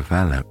and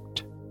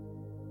developed,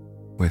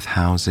 with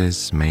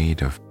houses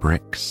made of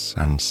bricks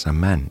and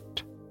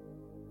cement,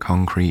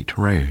 concrete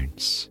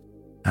roads,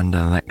 and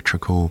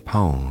electrical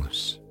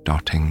poles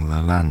dotting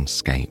the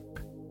landscape.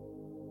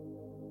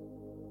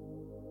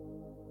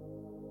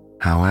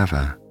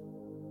 However,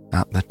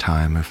 at the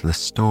time of the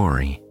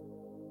story,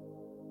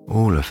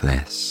 all of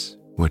this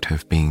would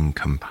have been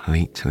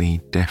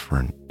completely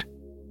different.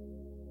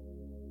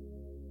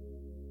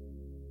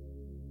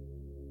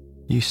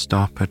 You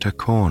stop at a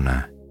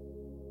corner,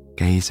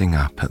 gazing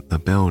up at the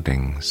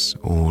buildings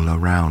all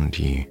around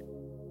you,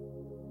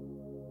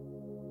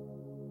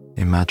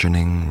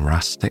 imagining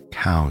rustic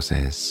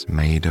houses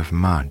made of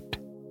mud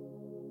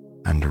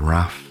and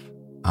rough,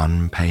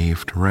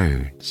 unpaved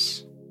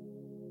roads.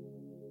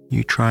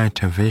 You try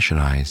to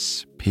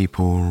visualize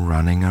people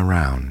running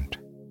around,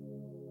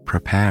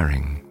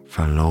 preparing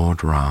for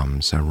Lord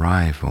Ram's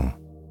arrival.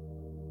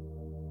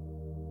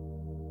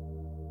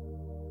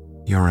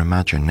 Your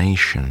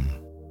imagination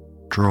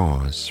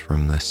draws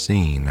from the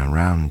scene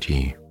around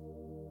you.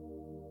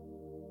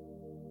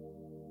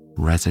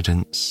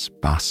 Residents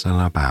bustle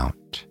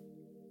about,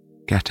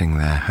 getting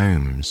their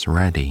homes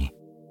ready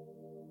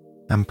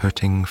and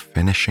putting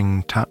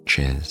finishing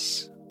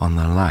touches on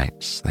the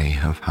lights they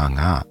have hung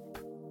up.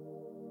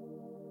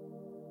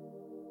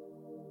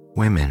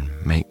 Women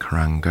make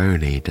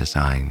rangoli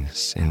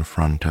designs in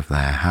front of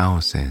their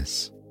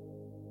houses,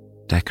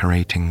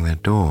 decorating the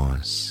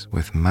doors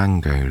with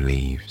mango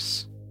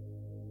leaves,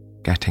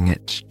 getting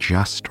it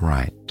just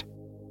right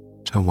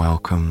to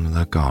welcome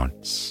the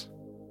gods.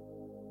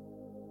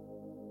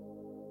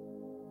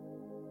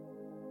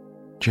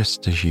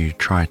 Just as you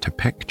try to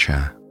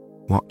picture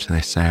what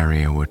this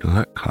area would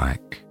look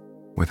like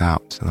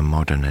without the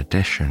modern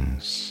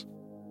additions,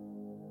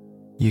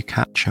 you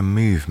catch a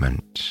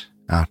movement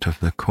out of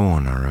the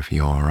corner of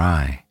your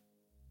eye.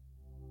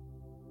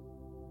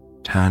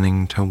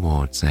 Turning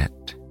towards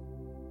it,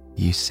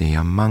 you see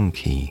a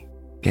monkey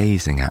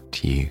gazing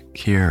at you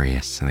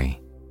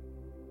curiously.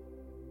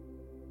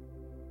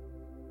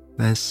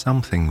 There's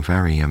something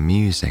very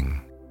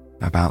amusing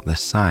about the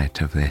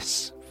sight of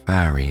this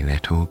furry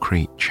little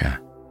creature.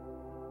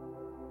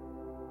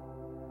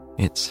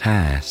 Its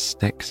hair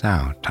sticks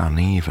out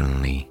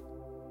unevenly,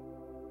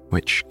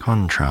 which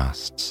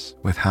contrasts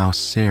with how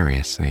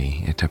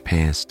seriously it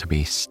appears to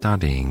be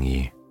studying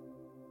you.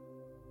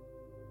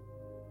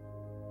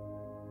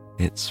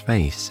 Its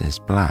face is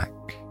black,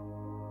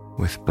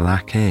 with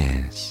black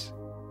ears,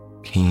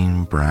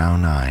 keen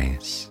brown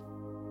eyes,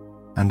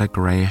 and a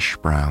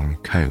greyish-brown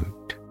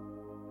coat.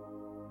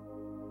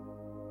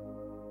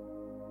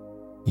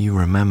 You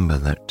remember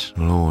that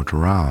Lord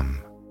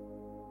Ram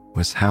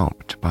was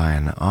helped by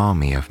an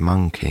army of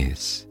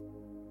monkeys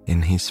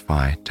in his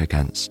fight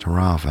against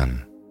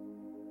Ravan.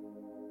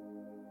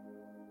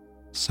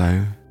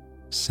 So,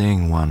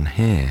 seeing one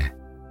here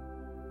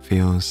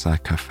feels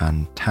like a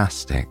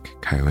fantastic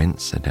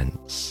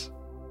coincidence.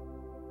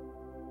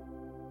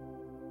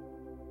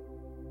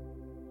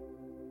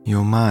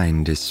 Your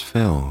mind is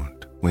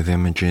filled with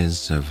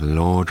images of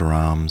Lord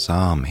Ram's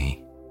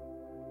army,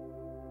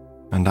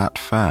 and at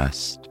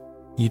first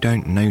you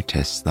don't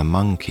notice the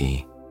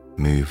monkey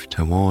move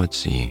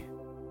towards you.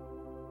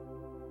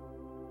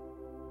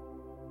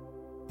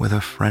 With a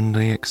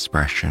friendly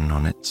expression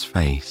on its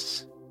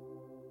face,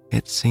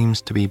 it seems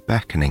to be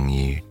beckoning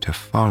you to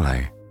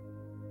follow,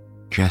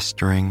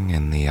 gesturing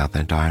in the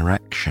other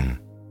direction.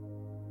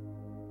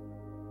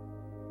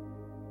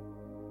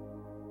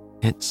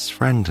 Its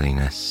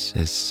friendliness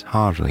is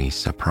hardly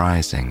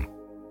surprising.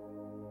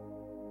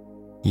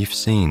 You've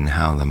seen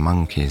how the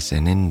monkeys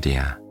in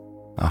India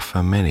are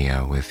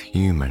familiar with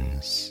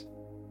humans.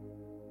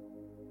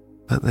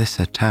 But this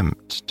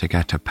attempt to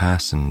get a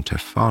person to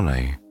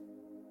follow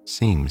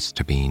seems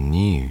to be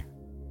new.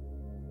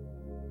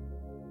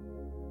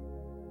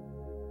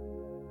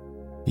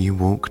 You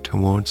walk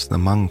towards the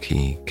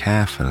monkey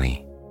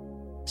carefully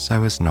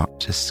so as not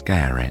to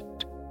scare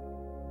it.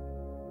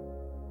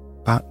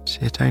 But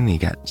it only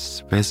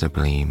gets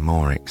visibly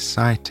more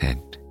excited.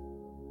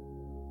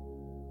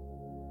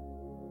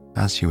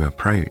 As you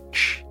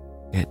approach,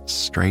 it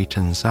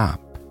straightens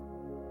up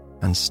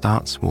and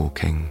starts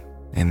walking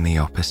in the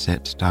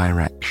opposite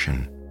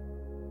direction.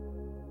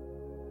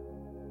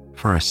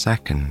 For a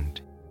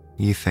second,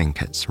 you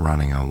think it's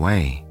running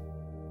away,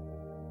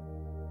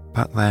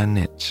 but then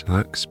it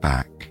looks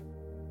back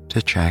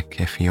to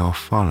check if you're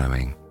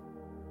following.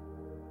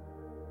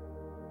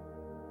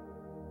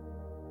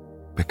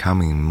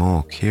 Becoming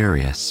more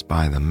curious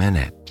by the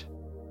minute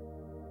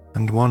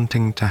and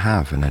wanting to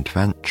have an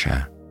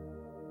adventure,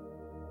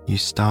 you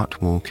start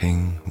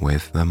walking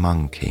with the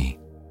monkey.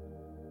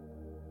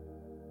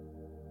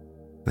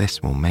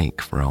 This will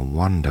make for a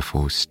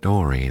wonderful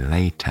story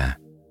later,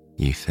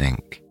 you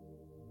think,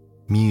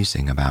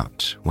 musing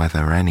about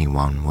whether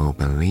anyone will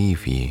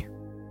believe you.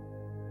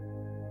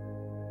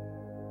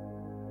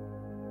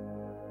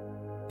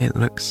 It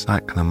looks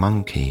like the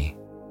monkey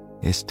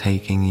is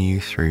taking you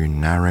through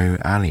narrow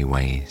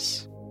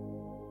alleyways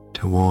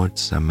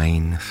towards a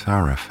main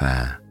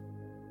thoroughfare.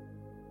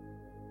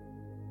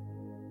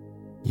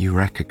 You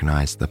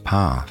recognize the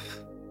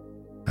path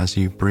as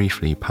you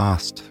briefly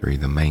passed through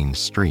the main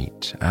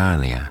street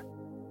earlier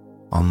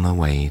on the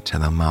way to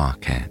the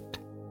market.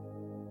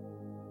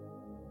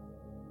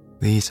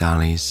 These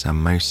alleys are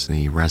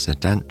mostly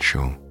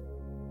residential,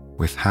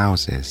 with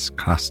houses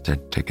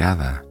clustered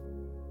together,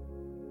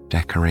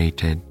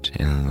 decorated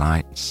in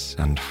lights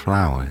and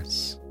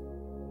flowers.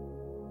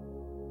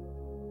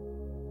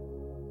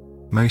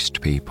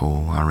 Most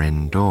people are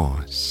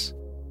indoors,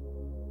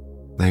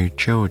 though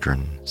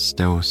children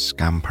still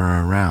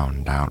scamper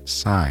around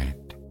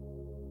outside,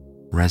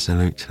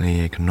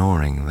 resolutely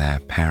ignoring their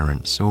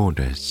parents'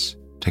 orders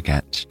to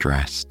get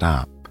dressed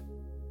up.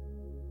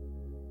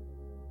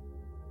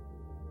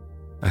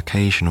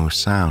 Occasional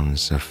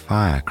sounds of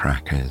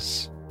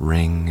firecrackers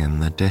ring in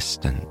the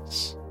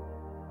distance.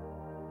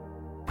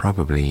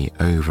 Probably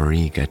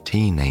overeager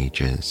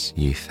teenagers,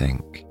 you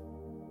think,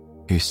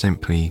 who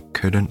simply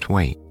couldn't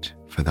wait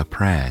for the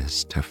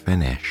prayers to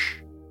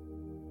finish.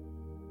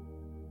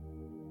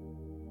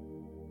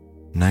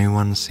 No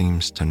one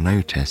seems to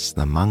notice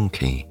the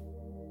monkey,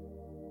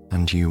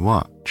 and you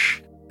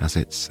watch as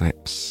it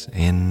slips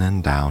in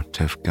and out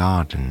of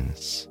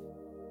gardens.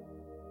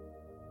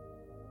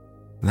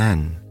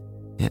 Then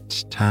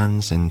it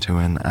turns into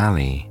an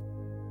alley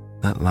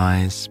that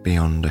lies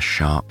beyond a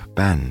sharp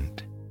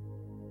bend.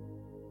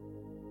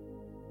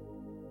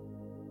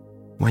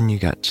 When you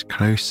get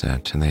closer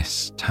to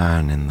this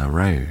turn in the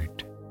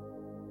road,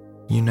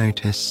 you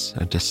notice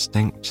a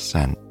distinct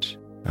scent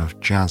of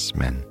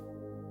jasmine.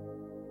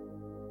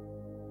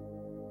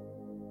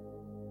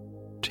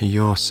 To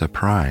your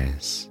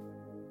surprise,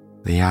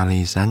 the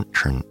alley's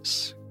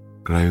entrance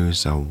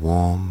glows a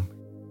warm,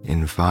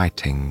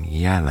 inviting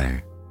yellow.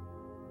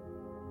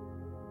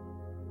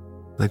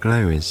 The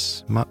glow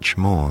is much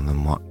more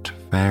than what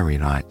fairy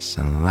lights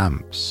and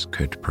lamps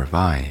could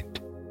provide.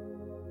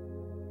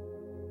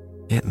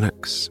 It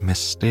looks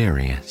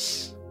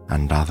mysterious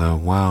and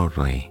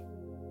otherworldly.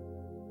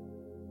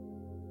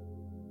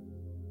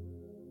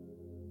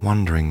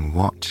 Wondering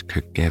what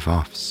could give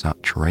off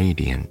such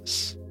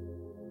radiance,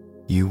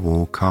 you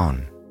walk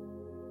on.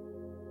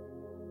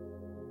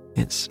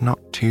 It's not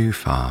too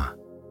far,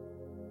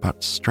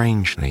 but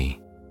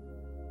strangely,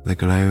 the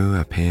glow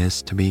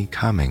appears to be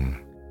coming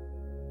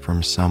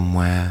from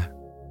somewhere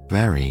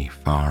very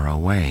far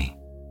away.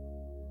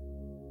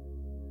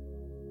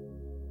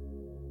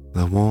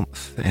 The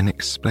warmth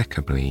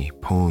inexplicably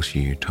pulls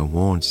you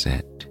towards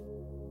it,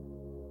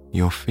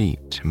 your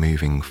feet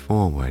moving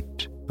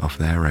forward of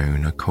their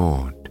own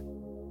accord.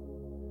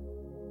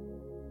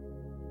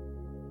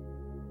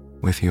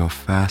 With your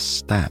first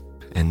step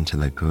into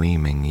the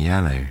gleaming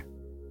yellow,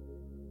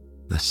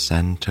 the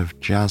scent of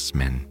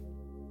jasmine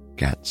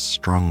gets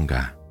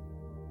stronger.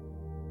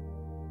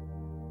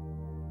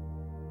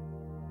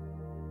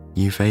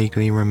 You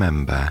vaguely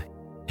remember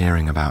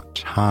hearing about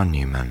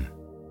Hanuman,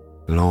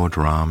 Lord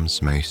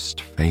Ram's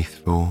most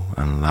faithful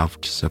and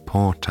loved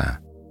supporter,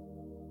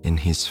 in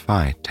his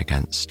fight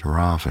against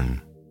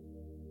Ravan,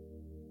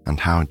 and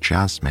how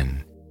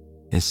jasmine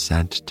is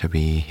said to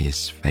be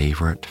his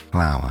favourite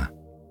flower.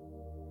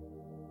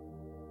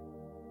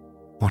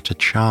 What a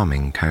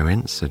charming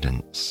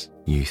coincidence,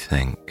 you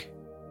think.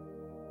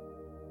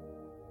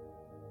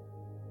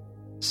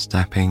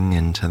 Stepping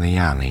into the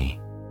alley,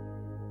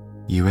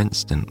 you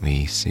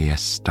instantly see a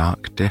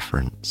stark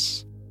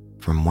difference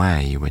from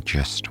where you were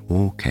just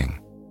walking.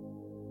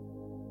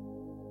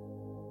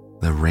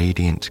 The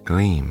radiant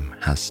gleam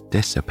has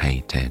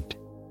dissipated.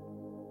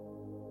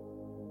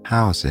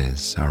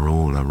 Houses are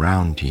all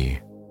around you,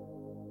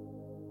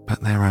 but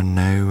there are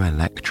no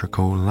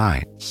electrical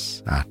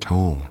lights at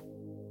all.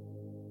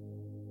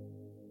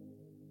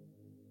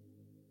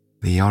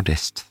 The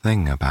oddest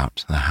thing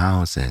about the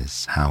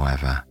houses,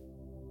 however,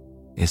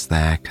 is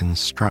their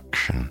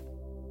construction.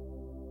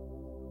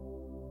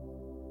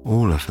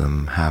 All of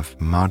them have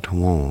mud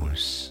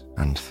walls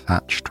and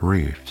thatched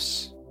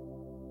roofs,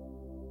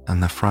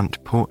 and the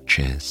front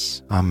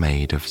porches are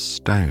made of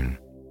stone.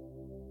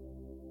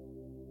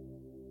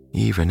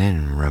 Even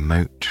in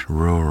remote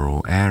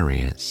rural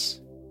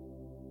areas,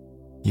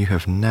 you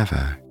have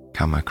never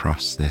come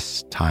across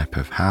this type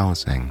of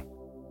housing.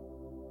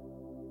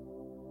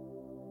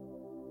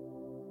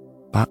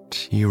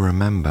 But you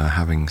remember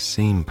having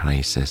seen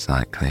places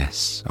like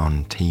this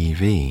on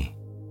TV,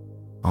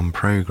 on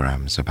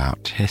programs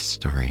about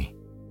history.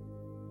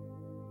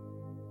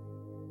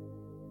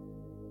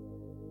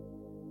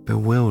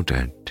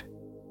 Bewildered,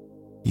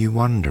 you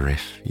wonder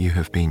if you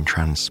have been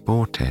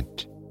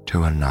transported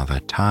to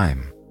another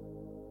time.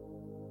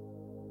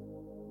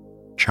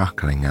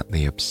 Chuckling at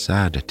the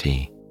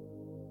absurdity,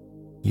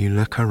 you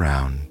look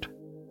around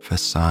for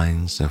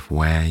signs of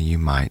where you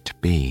might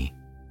be.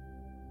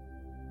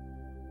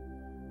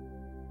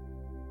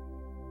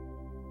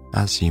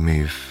 As you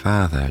move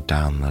further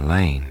down the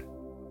lane,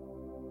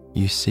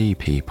 you see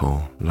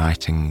people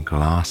lighting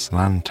glass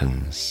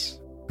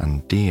lanterns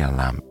and deer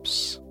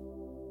lamps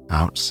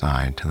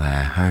outside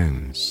their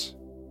homes.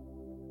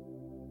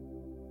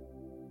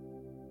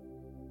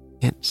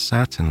 It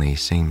certainly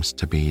seems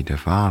to be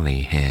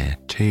Diwali here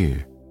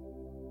too,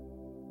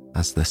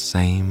 as the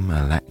same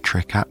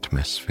electric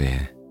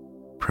atmosphere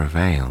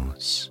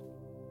prevails.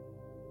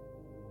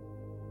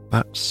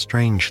 But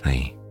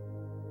strangely,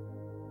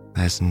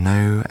 there's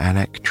no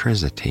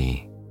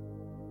electricity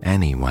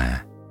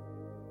anywhere.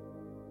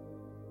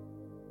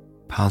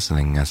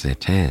 Puzzling as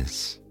it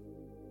is,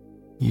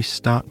 you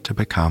start to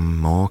become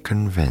more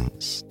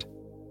convinced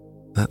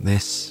that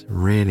this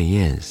really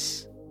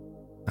is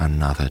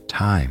another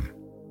time.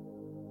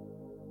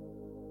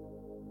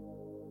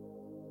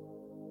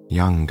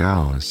 Young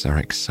girls are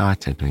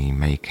excitedly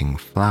making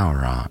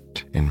flower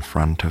art in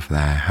front of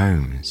their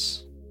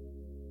homes,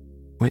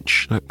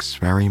 which looks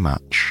very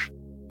much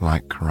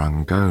like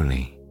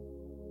rangoli.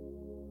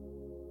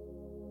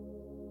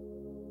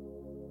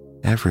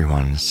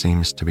 Everyone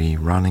seems to be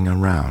running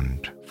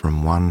around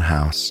from one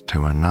house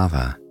to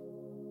another,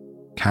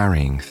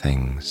 carrying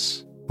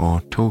things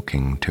or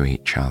talking to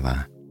each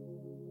other.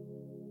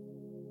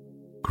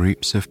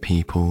 Groups of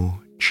people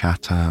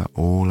chatter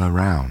all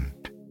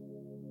around,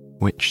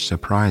 which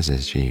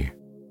surprises you,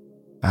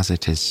 as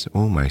it is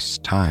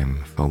almost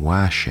time for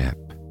worship.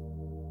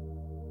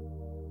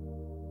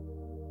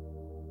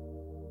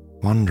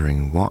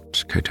 Wondering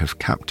what could have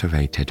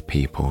captivated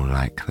people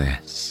like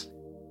this,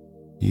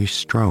 you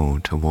stroll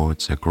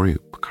towards a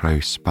group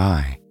close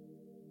by,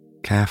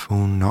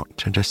 careful not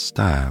to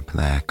disturb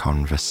their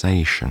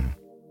conversation.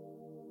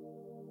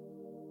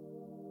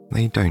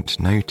 They don't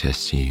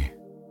notice you,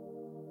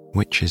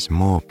 which is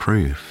more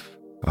proof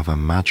of a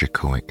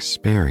magical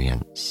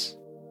experience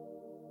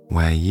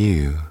where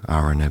you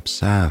are an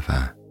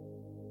observer.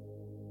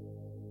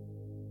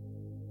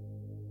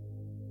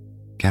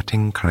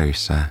 Getting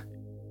closer,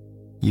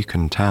 you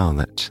can tell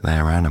that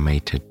their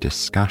animated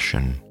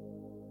discussion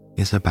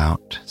is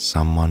about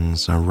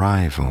someone's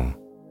arrival.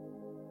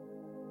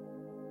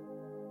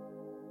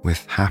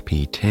 With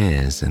happy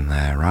tears in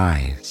their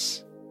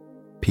eyes,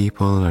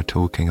 people are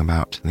talking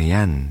about the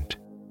end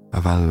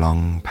of a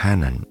long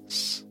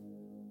penance,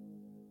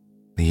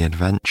 the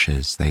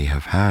adventures they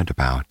have heard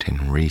about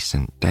in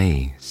recent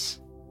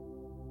days,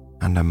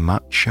 and a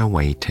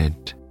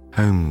much-awaited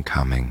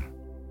homecoming.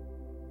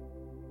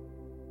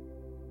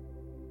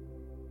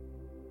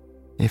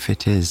 If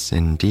it is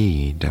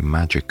indeed a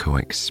magical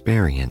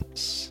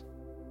experience,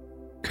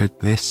 could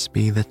this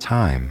be the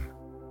time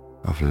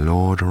of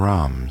Lord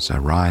Ram's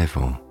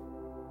arrival,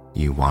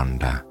 you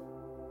wonder?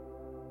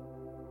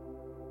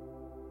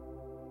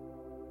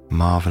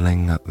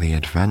 Marveling at the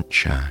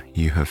adventure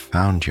you have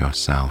found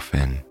yourself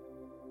in,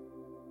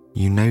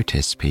 you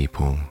notice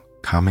people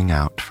coming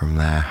out from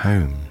their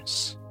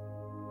homes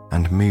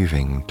and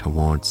moving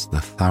towards the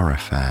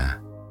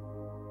thoroughfare,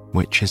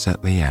 which is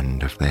at the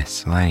end of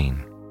this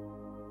lane.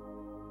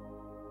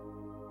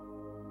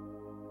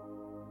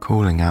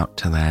 Calling out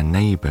to their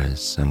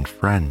neighbours and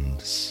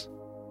friends,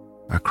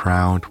 a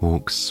crowd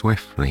walks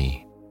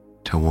swiftly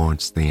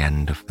towards the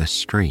end of the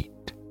street.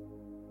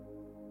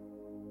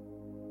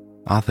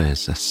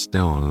 Others are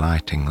still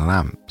lighting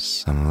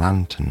lamps and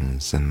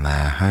lanterns in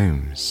their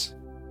homes,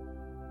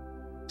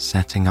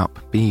 setting up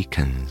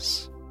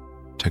beacons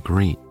to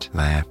greet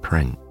their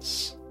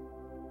prince.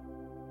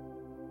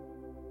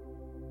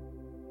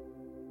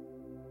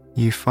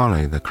 You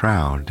follow the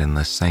crowd in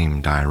the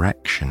same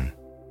direction,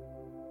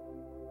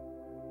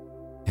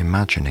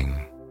 imagining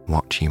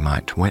what you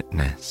might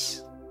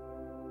witness.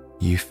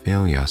 You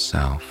feel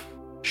yourself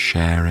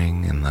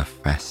sharing in the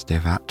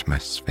festive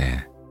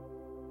atmosphere.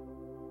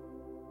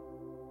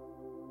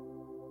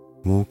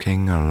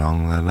 Walking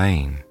along the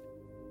lane,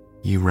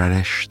 you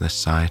relish the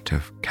sight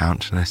of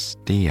countless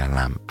deer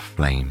lamp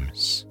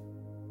flames,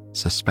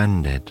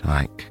 suspended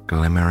like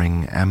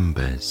glimmering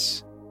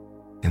embers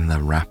in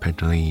the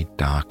rapidly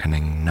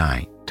darkening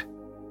night.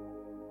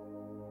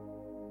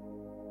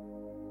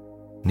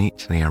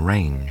 Neatly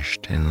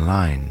arranged in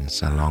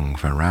lines along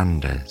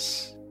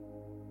verandas,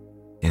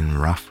 in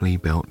roughly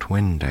built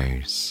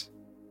windows,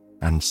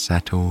 and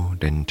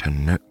settled into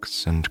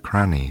nooks and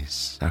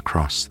crannies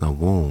across the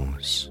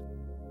walls.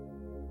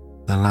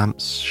 The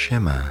lamps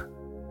shimmer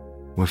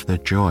with the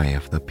joy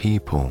of the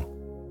people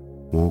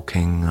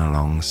walking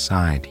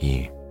alongside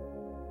you.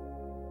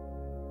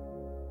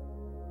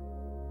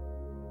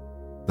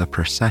 The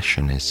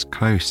procession is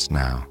close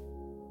now,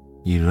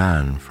 you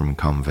learn from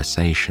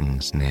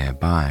conversations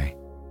nearby.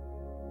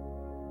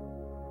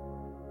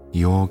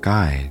 Your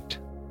guide,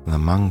 the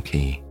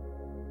monkey,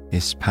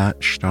 is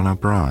perched on a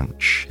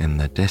branch in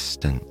the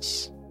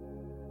distance,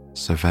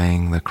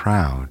 surveying the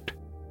crowd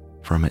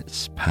from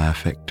its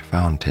perfect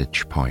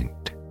vantage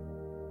point.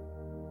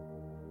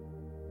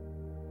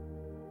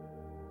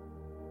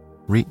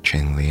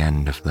 Reaching the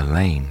end of the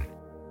lane,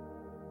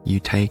 you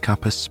take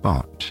up a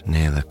spot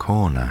near the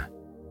corner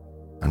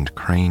and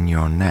crane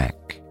your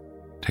neck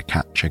to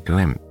catch a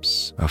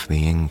glimpse of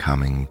the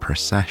incoming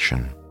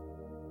procession.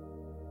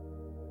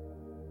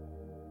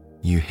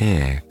 You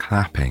hear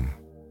clapping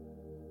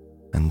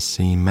and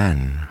see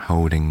men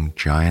holding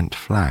giant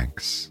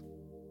flags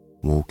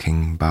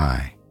walking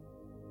by.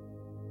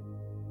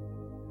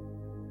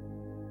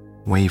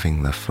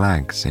 Waving the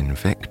flags in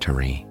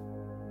victory,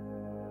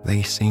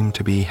 they seem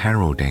to be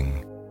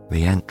heralding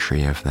the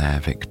entry of their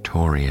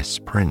victorious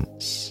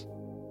prince,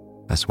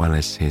 as well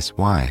as his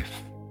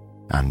wife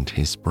and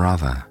his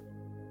brother.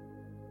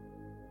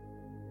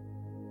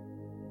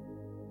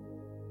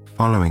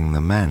 Following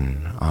the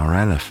men are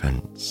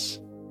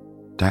elephants,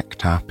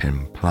 decked up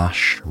in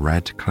plush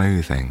red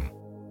clothing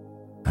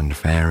and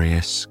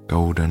various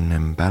golden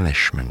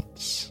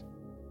embellishments,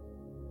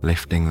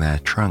 lifting their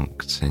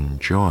trunks in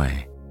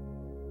joy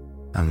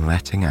and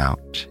letting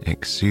out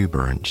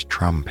exuberant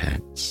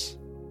trumpets.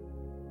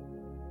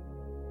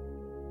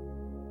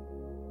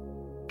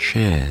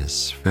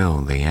 Cheers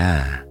fill the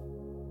air,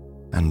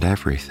 and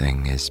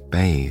everything is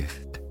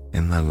bathed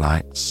in the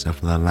lights of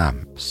the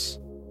lamps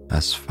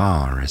as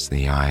far as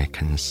the eye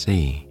can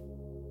see.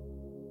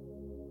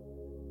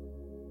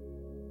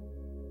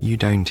 You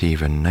don't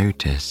even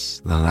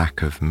notice the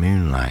lack of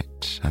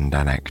moonlight and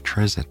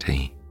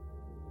electricity.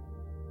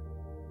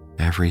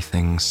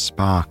 Everything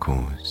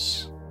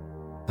sparkles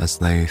as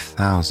though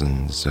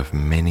thousands of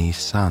mini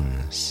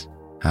suns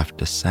have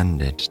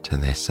descended to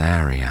this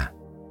area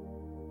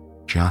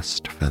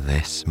just for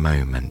this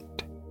moment.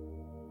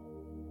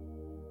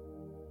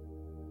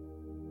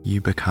 You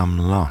become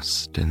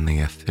lost in the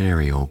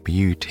ethereal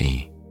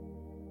beauty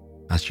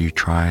as you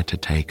try to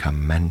take a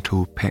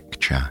mental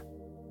picture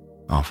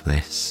of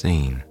this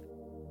scene.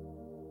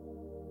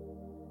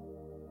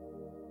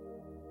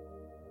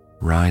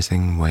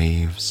 Rising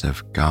waves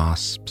of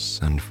gasps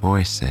and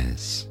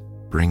voices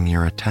bring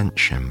your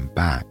attention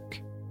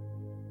back,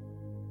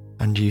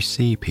 and you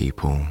see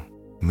people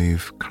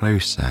move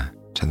closer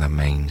to the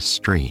main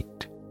street.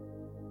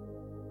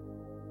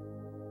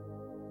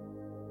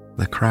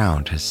 The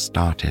crowd has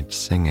started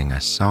singing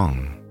a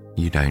song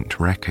you don't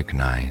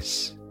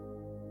recognize.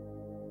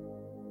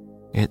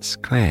 It's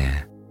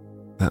clear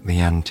that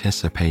the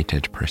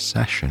anticipated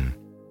procession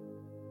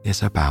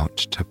is about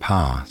to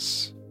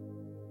pass.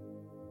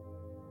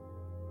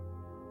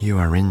 You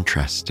are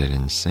interested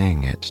in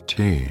seeing it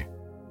too,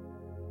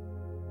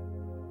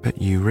 but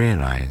you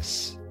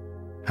realize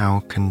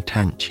how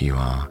content you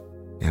are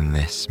in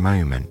this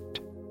moment,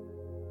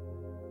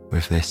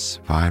 with this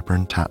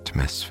vibrant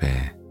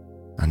atmosphere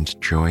and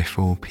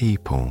joyful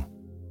people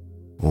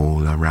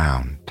all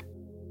around.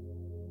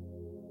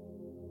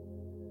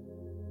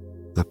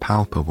 The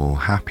palpable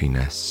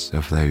happiness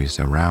of those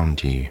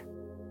around you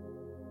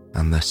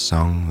and the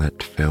song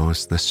that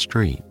fills the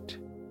street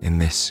in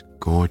this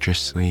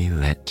gorgeously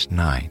lit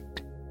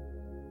night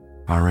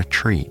are a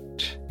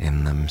treat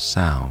in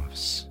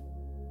themselves.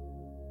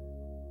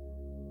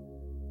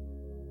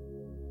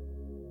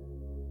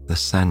 The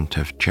scent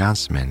of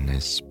jasmine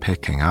is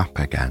picking up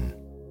again,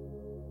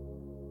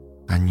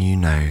 and you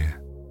know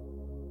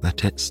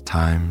that it's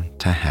time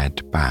to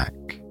head back.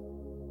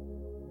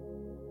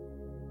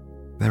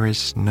 There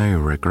is no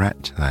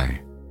regret though,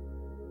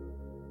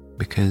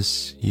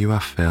 because you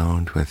are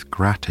filled with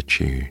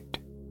gratitude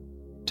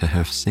to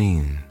have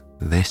seen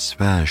this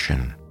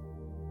version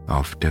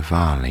of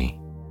Diwali.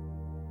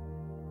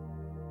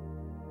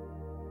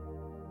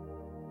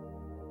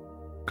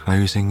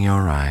 Closing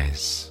your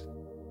eyes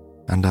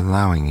and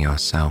allowing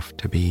yourself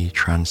to be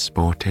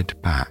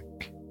transported back,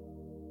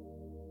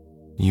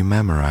 you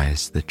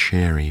memorize the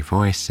cheery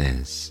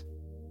voices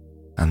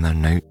and the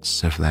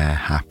notes of their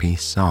happy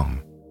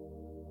song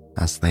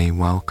as they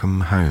welcome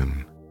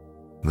home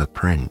the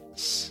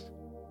prince.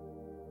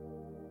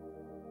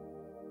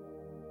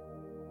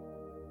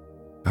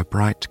 A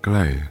bright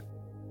glow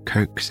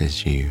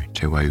coaxes you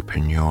to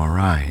open your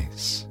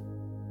eyes.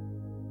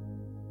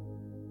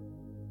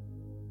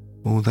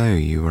 Although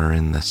you are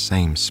in the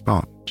same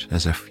spot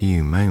as a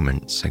few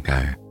moments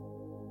ago,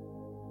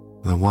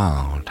 the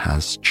world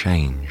has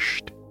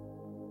changed,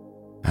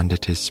 and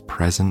it is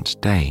present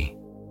day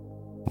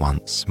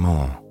once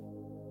more.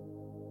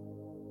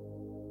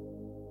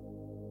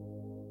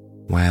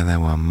 Where there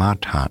were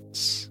mud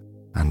huts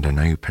and an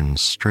open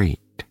street,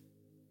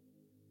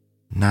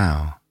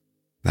 now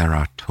there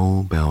are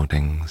tall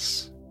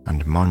buildings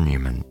and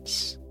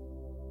monuments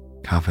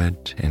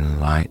covered in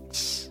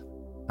lights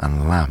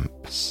and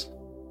lamps.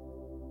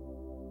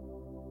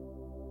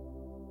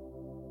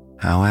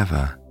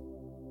 However,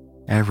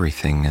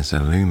 everything is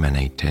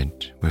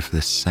illuminated with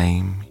the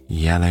same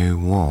yellow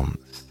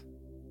warmth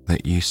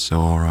that you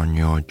saw on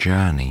your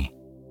journey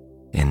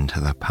into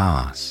the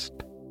past.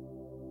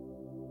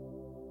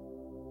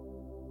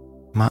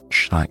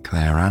 Much like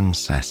their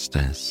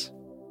ancestors,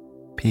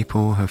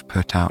 people have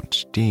put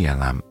out deer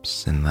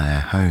lamps in their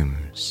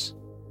homes,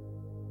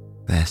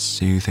 their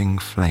soothing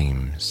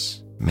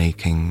flames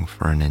making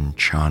for an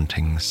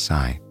enchanting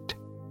sight.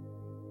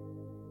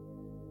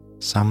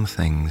 Some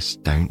things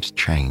don't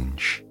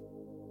change,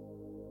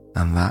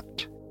 and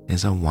that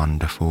is a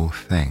wonderful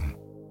thing.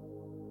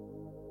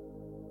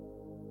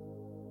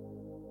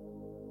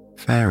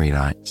 Fairy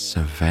lights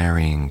of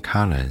varying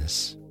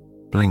colours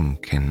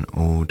blink in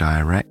all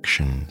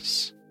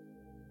directions,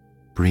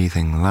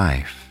 breathing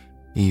life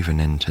even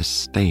into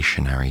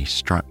stationary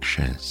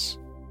structures.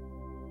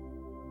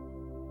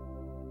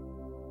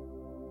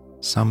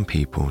 Some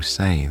people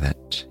say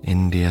that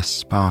India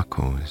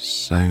sparkles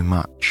so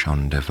much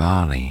on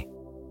Diwali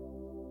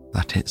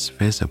that it's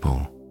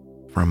visible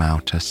from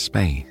outer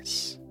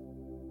space.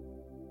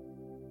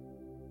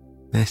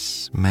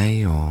 This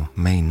may or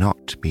may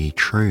not be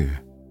true,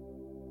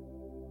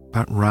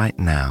 but right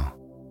now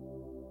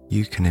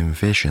you can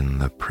envision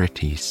the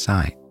pretty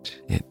sight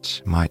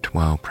it might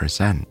well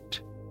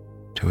present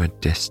to a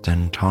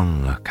distant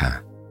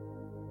onlooker.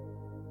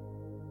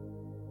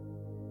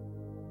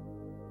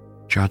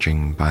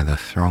 Judging by the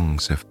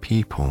throngs of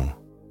people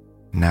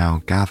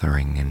now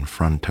gathering in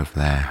front of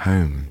their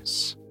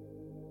homes,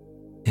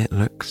 it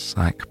looks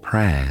like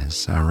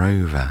prayers are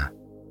over,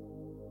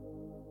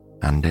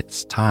 and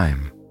it's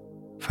time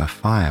for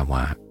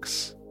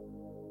fireworks.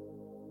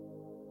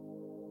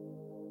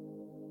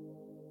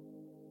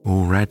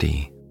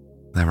 Already,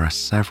 there are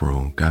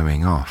several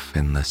going off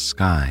in the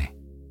sky,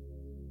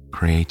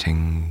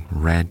 creating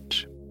red,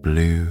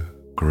 blue,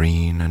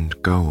 green, and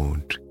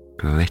gold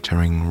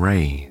glittering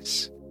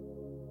rays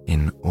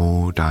in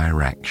all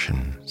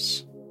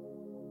directions.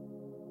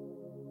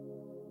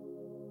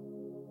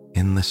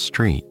 In the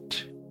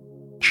street,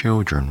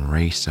 children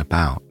race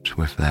about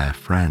with their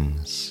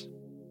friends,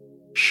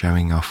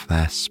 showing off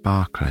their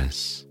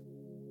sparklers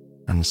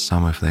and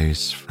some of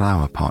those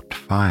flower pot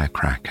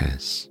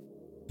firecrackers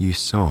you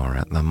saw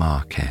at the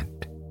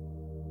market.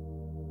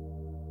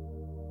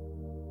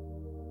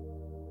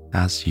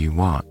 As you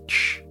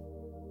watch,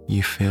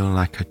 you feel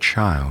like a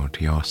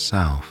child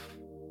yourself,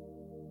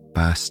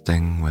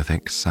 bursting with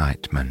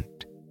excitement.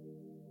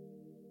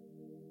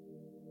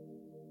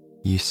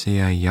 You see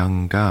a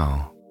young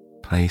girl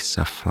place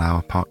a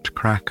flower pot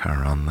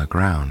cracker on the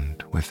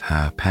ground with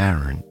her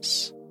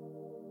parents,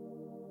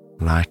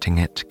 lighting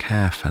it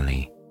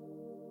carefully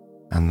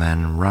and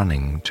then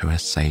running to a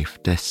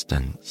safe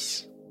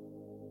distance.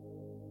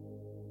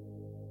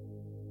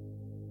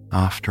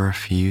 After a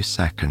few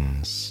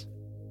seconds,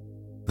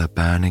 the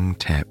burning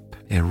tip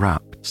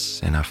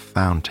erupts in a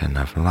fountain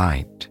of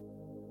light,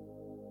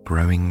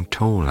 growing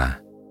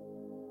taller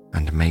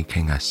and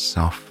making a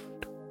soft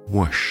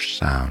whoosh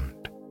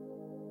sound.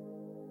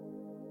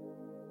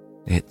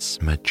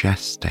 It's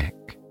majestic,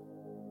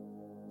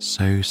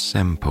 so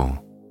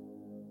simple,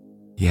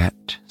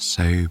 yet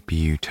so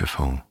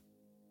beautiful.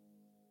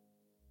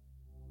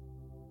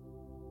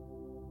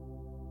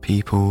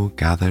 People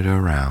gathered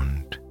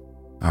around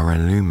are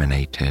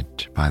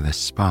illuminated by the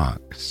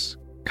sparks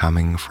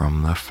coming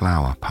from the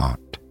flower pot.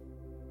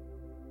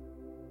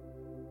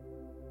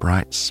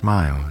 Bright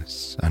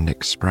smiles and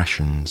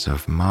expressions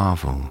of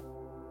marvel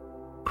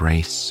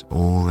grace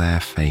all their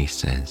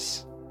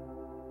faces,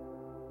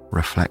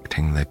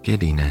 reflecting the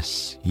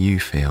giddiness you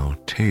feel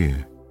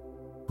too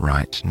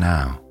right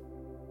now.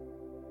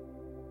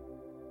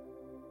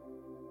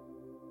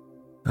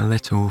 A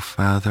little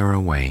further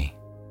away,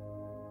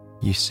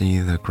 you see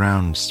the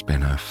ground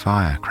spinner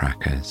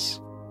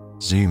firecrackers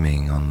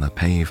zooming on the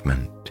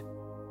pavement,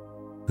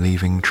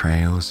 leaving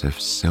trails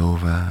of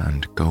silver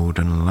and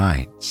golden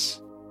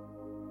lights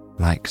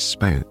like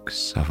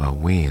spokes of a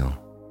wheel.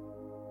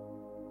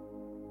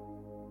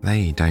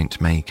 They don't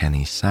make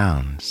any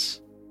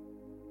sounds,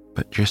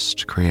 but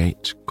just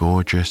create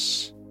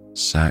gorgeous,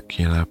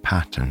 circular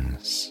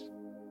patterns.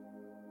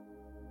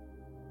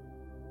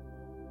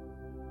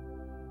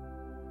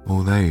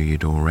 Although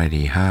you'd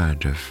already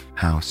heard of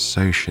how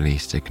socially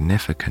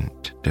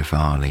significant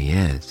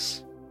Diwali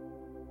is,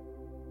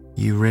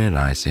 you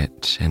realize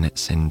it in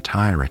its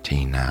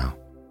entirety now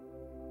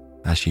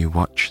as you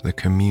watch the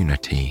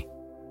community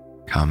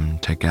come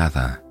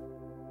together.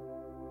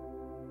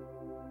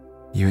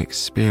 You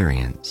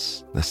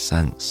experience the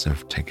sense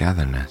of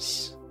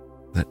togetherness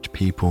that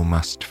people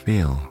must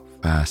feel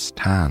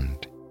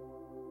firsthand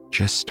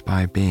just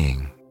by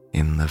being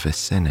in the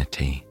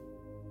vicinity.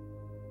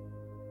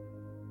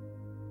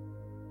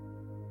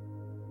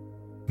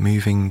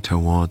 Moving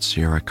towards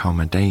your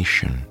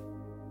accommodation,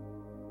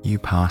 you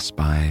pass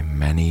by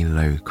many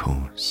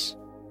locals.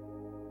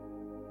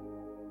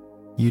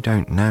 You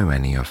don't know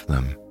any of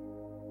them,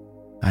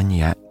 and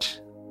yet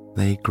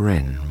they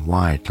grin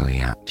widely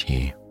at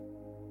you.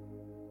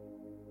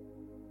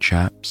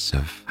 Chirps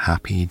of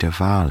Happy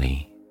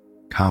Diwali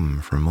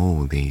come from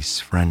all these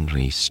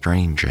friendly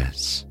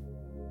strangers.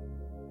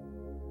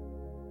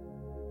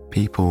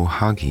 People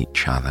hug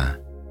each other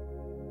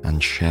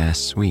and share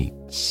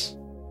sweets,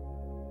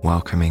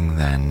 welcoming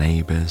their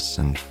neighbours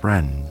and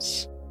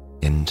friends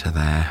into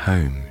their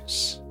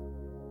homes.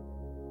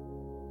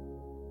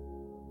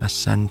 A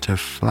scent of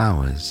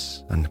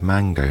flowers and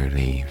mango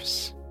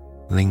leaves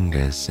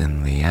lingers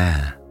in the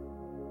air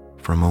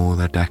from all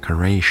the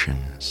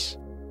decorations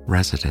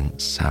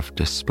residents have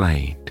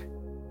displayed.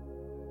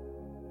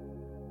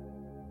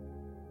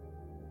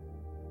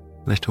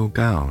 Little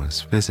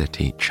girls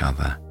visit each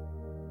other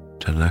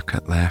to look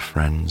at their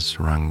friends'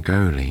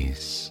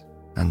 rangolis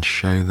and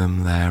show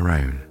them their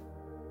own.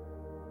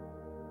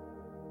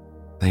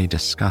 They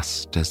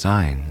discuss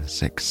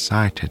designs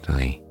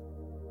excitedly,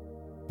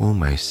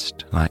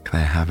 almost like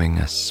they're having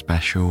a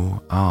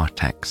special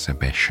art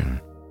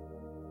exhibition.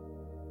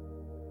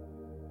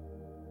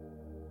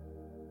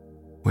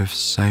 With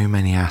so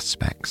many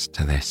aspects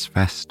to this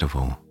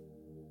festival,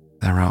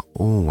 there are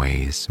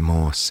always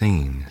more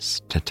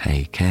scenes to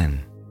take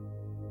in.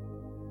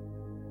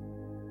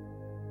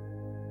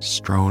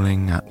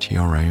 Strolling at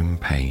your own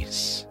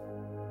pace,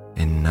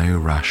 in no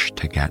rush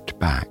to get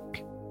back,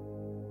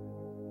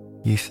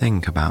 you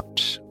think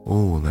about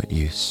all that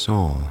you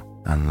saw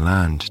and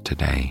learned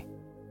today,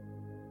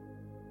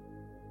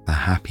 the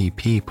happy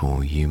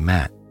people you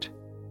met,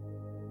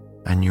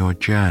 and your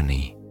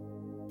journey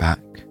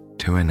back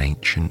to an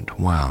ancient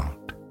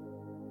world.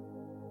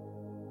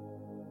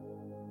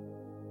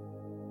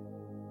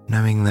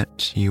 Knowing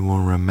that you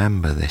will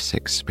remember this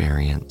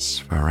experience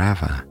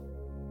forever,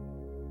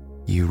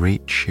 you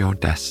reach your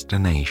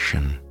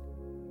destination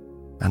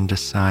and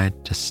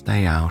decide to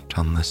stay out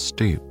on the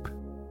stoop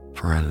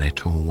for a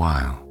little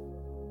while.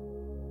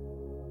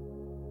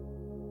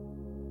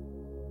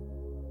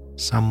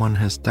 Someone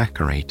has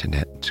decorated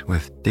it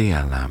with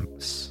diya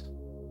lamps,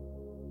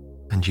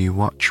 and you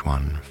watch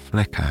one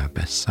flicker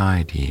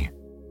beside you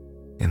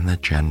in the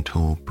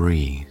gentle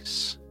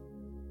breeze.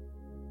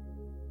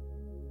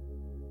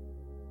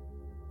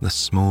 The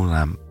small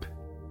lamp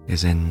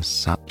is in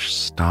such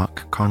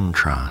stark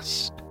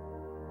contrast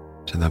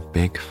to the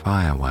big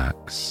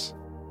fireworks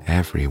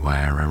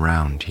everywhere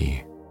around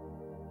you,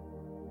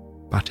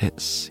 but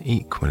it's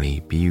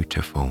equally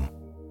beautiful.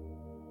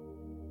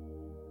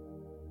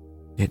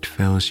 It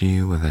fills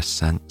you with a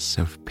sense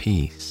of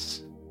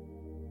peace,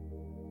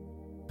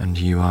 and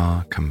you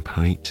are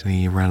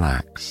completely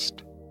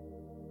relaxed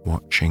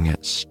watching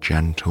its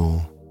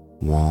gentle,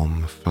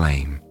 warm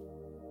flame.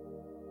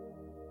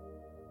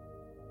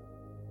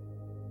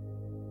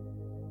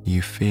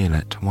 You feel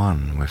at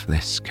one with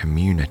this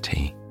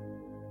community.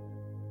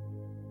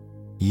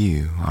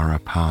 You are a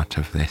part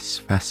of this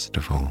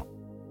festival.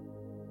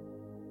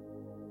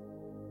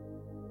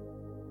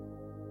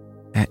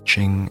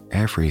 Etching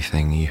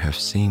everything you have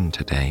seen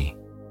today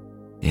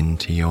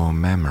into your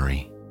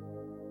memory,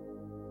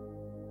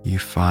 you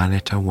file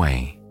it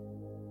away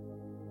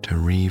to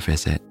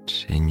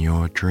revisit in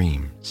your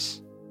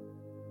dreams.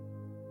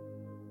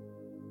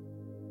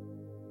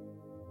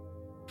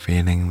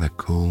 Feeling the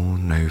cool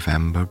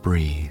November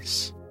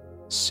breeze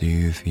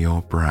soothe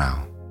your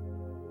brow,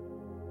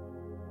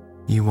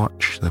 you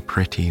watch the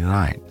pretty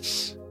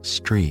lights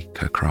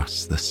streak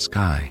across the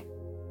sky.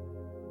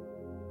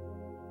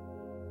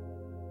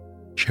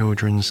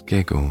 Children's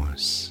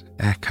giggles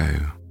echo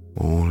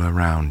all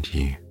around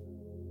you,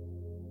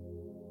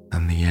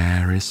 and the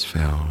air is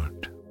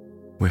filled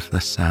with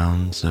the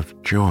sounds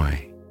of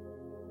joy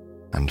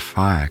and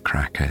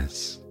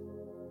firecrackers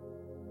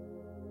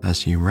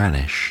as you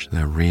relish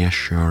the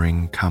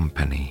reassuring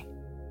company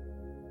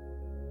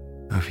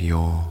of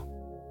your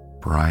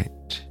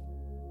bright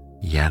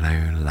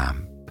yellow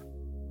lamp.